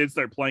yet, but I did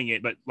start playing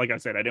it. But like I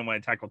said, I didn't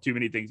want to tackle too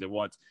many things at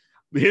once.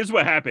 But here's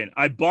what happened.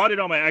 I bought it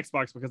on my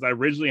Xbox because I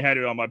originally had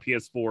it on my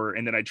PS4,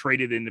 and then I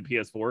traded in the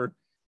PS4.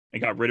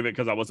 And got rid of it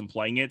because I wasn't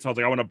playing it. So I was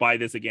like, I want to buy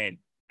this again.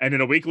 And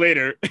then a week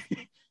later,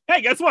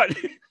 hey, guess what?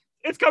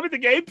 It's coming to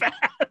Game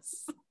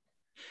Pass.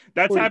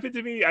 That's happened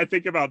to me, I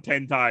think, about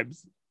 10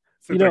 times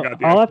since I got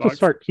the I'll Xbox. have to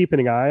start keeping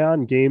an eye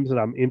on games that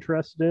I'm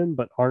interested in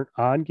but aren't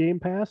on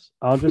Game Pass.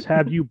 I'll just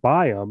have you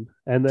buy them,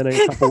 and then in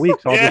a couple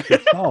weeks, I'll just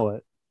install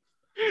it.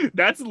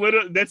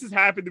 This has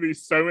happened to me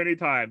so many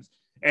times.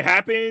 It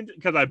happened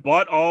because I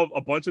bought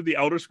a bunch of the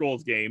Elder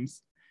Scrolls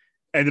games.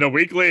 And then a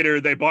week later,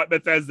 they bought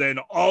Bethesda,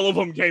 and all of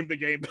them came to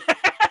Game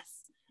Pass.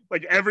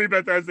 Like every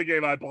Bethesda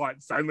game I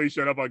bought suddenly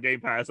showed up on Game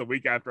Pass a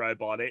week after I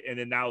bought it. And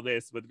then now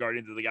this with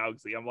Guardians of the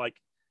Galaxy. I'm like,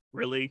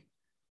 really?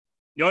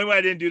 The only way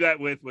I didn't do that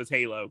with was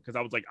Halo, because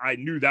I was like, I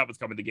knew that was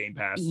coming to Game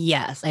Pass.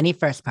 Yes, any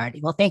first party.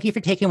 Well, thank you for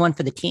taking one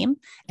for the team.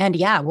 And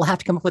yeah, we'll have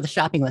to come up with a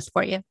shopping list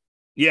for you.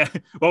 Yeah.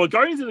 Well, with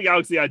Guardians of the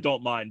Galaxy, I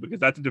don't mind because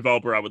that's a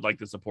developer I would like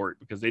to support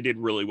because they did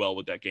really well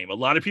with that game. A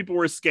lot of people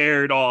were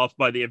scared off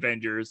by the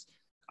Avengers.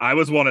 I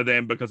was one of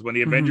them because when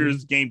the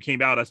Avengers game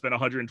came out, I spent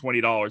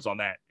 $120 on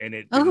that, and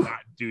it did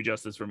not do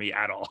justice for me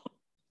at all.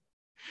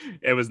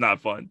 It was not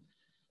fun.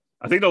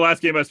 I think the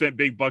last game I spent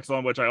big bucks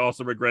on, which I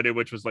also regretted,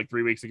 which was like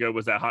 3 weeks ago,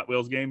 was that Hot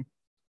Wheels game.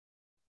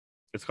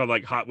 It's called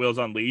like Hot Wheels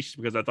Unleashed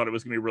because I thought it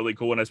was going to be really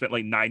cool, and I spent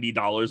like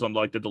 $90 on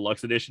like the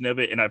deluxe edition of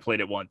it, and I played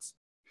it once.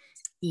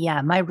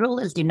 Yeah, my rule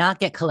is do not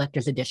get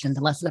collector's editions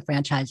unless it's a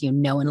franchise you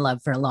know and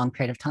love for a long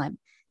period of time.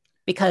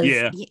 Because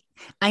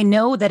I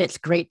know that it's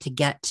great to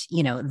get,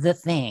 the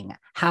thing,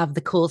 have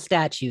the cool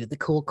statue, the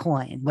cool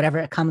coin, whatever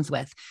it comes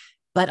with.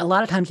 But a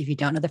lot of times, if you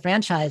don't know the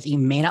franchise, you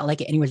may not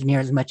like it anywhere near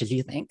as much as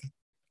you think.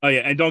 Oh, yeah.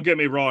 And don't get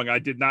me wrong. I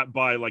did not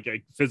buy like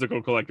a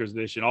physical collector's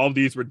edition. All of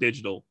these were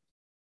digital.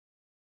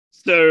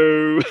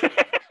 So,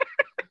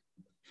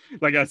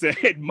 like I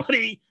said,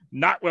 money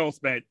not well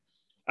spent.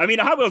 I mean,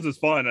 Hot Wheels is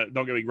fun.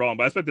 Don't get me wrong,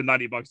 but I spent the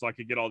 $90 so I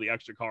could get all the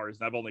extra cars,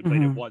 and I've only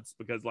played it once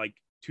because, like,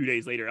 2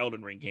 days later,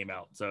 Elden Ring came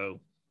out. So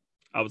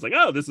I was like,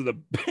 "Oh, this is a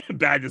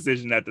bad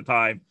decision at the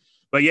time."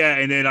 But yeah,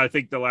 and then I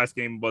think the last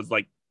game was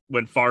like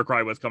when Far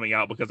Cry was coming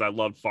out because I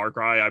loved Far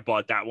Cry. I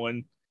bought that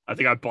one. I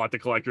think I bought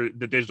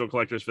the digital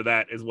collectors for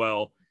that as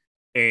well,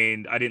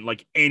 and I didn't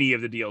like any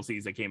of the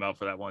DLCs that came out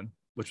for that one,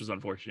 which was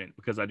unfortunate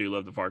because I do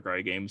love the Far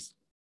Cry games.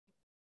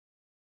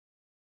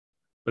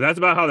 But that's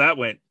about how that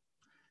went.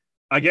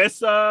 I guess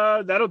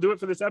that'll do it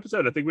for this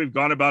episode. I think we've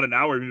gone about an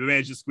hour. We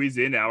managed to squeeze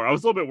in an hour. I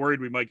was a little bit worried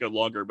we might go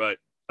longer, but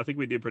I think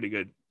we did pretty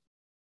good.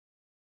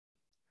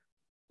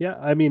 Yeah,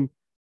 I mean,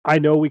 I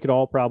know we could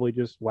all probably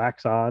just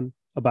wax on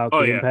about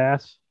Game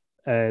Pass,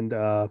 and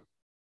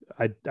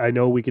I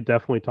know we could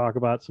definitely talk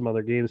about some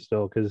other games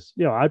still because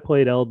I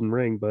played Elden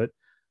Ring, but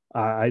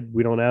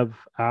we don't have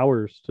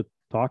hours to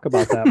talk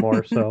about that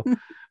more. So,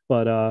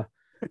 but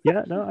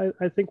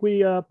I think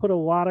we put a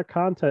lot of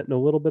content in a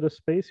little bit of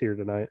space here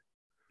tonight.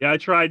 Yeah, I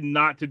tried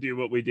not to do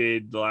what we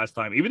did the last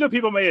time, even though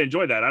people may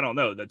enjoy that. I don't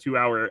know, the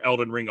 2-hour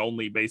Elden Ring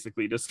only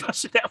basically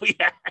discussion that we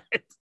had.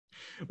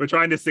 We're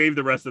trying to save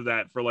the rest of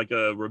that for like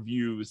a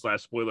review /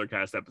 spoiler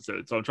cast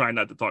episode. So I'm trying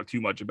not to talk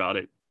too much about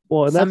it.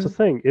 Well, and that's the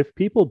thing. If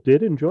people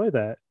did enjoy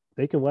that,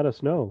 they can let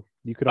us know.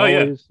 You could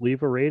always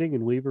leave a rating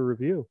and leave a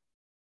review.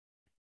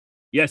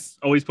 Yes,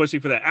 always pushing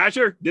for that.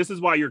 Asher, this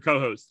is why you're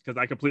co-host, because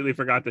I completely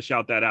forgot to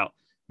shout that out.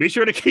 Be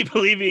sure to keep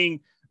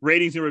leaving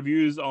ratings and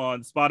reviews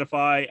on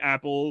Spotify,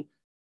 Apple.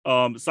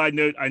 Side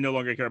note, I no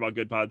longer care about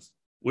Good Pods.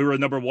 We were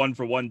number 1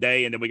 for one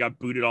day, and then we got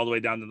booted all the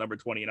way down to number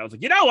 20. And I was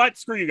like, you know what?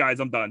 Screw you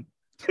guys. I'm done.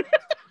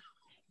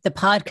 The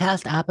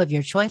podcast app of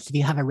your choice. If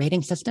you have a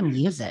rating system,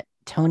 use it.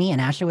 Tony and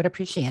Asher would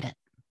appreciate it.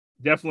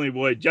 Definitely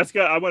would.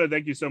 Jessica, I want to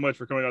thank you so much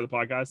for coming on the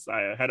podcast.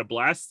 I had a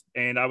blast,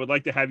 and I would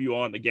like to have you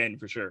on again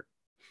for sure.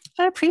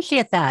 I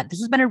appreciate that. This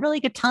has been a really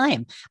good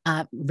time.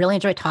 Really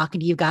enjoyed talking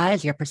to you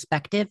guys, your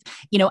perspective.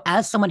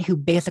 As someone who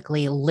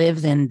basically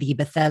lives in the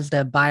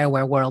Bethesda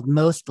BioWare world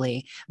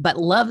mostly, but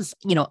loves,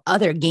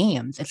 other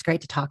games, it's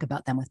great to talk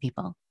about them with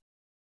people.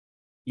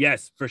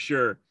 Yes, for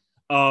sure.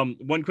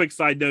 One quick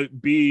side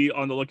note, be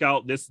on the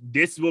lookout.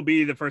 This will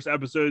be the first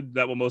episode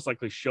that will most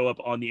likely show up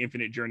on the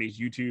Infinite Journeys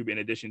YouTube in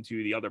addition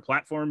to the other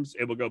platforms.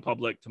 It will go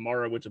public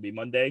tomorrow, which will be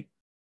Monday.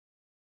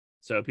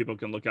 So people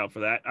can look out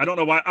for that. I don't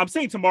know why I'm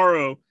saying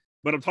tomorrow,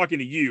 but I'm talking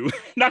to you,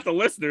 not the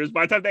listeners.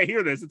 By the time they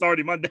hear this, it's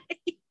already Monday.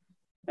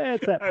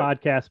 It's that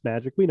podcast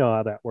magic. We know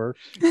how that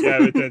works. Yeah,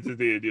 we tend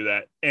to do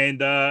that.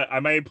 And I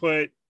may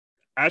put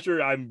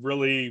Asher, I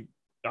really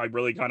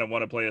kind of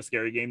want to play a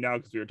scary game now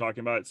because we were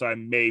talking about it. So I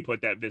may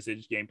put that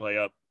Visage gameplay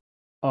up.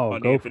 Oh,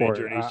 on go the Infinite for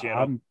Journeys it.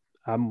 Channel.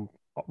 I'm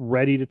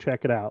ready to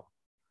check it out.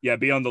 Yeah,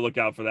 be on the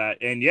lookout for that.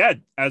 And yeah,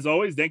 as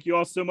always, thank you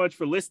all so much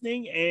for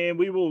listening. And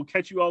we will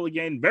catch you all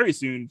again very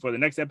soon for the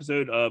next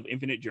episode of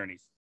Infinite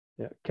Journeys.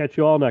 Yeah, catch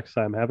you all next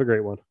time. Have a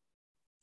great one.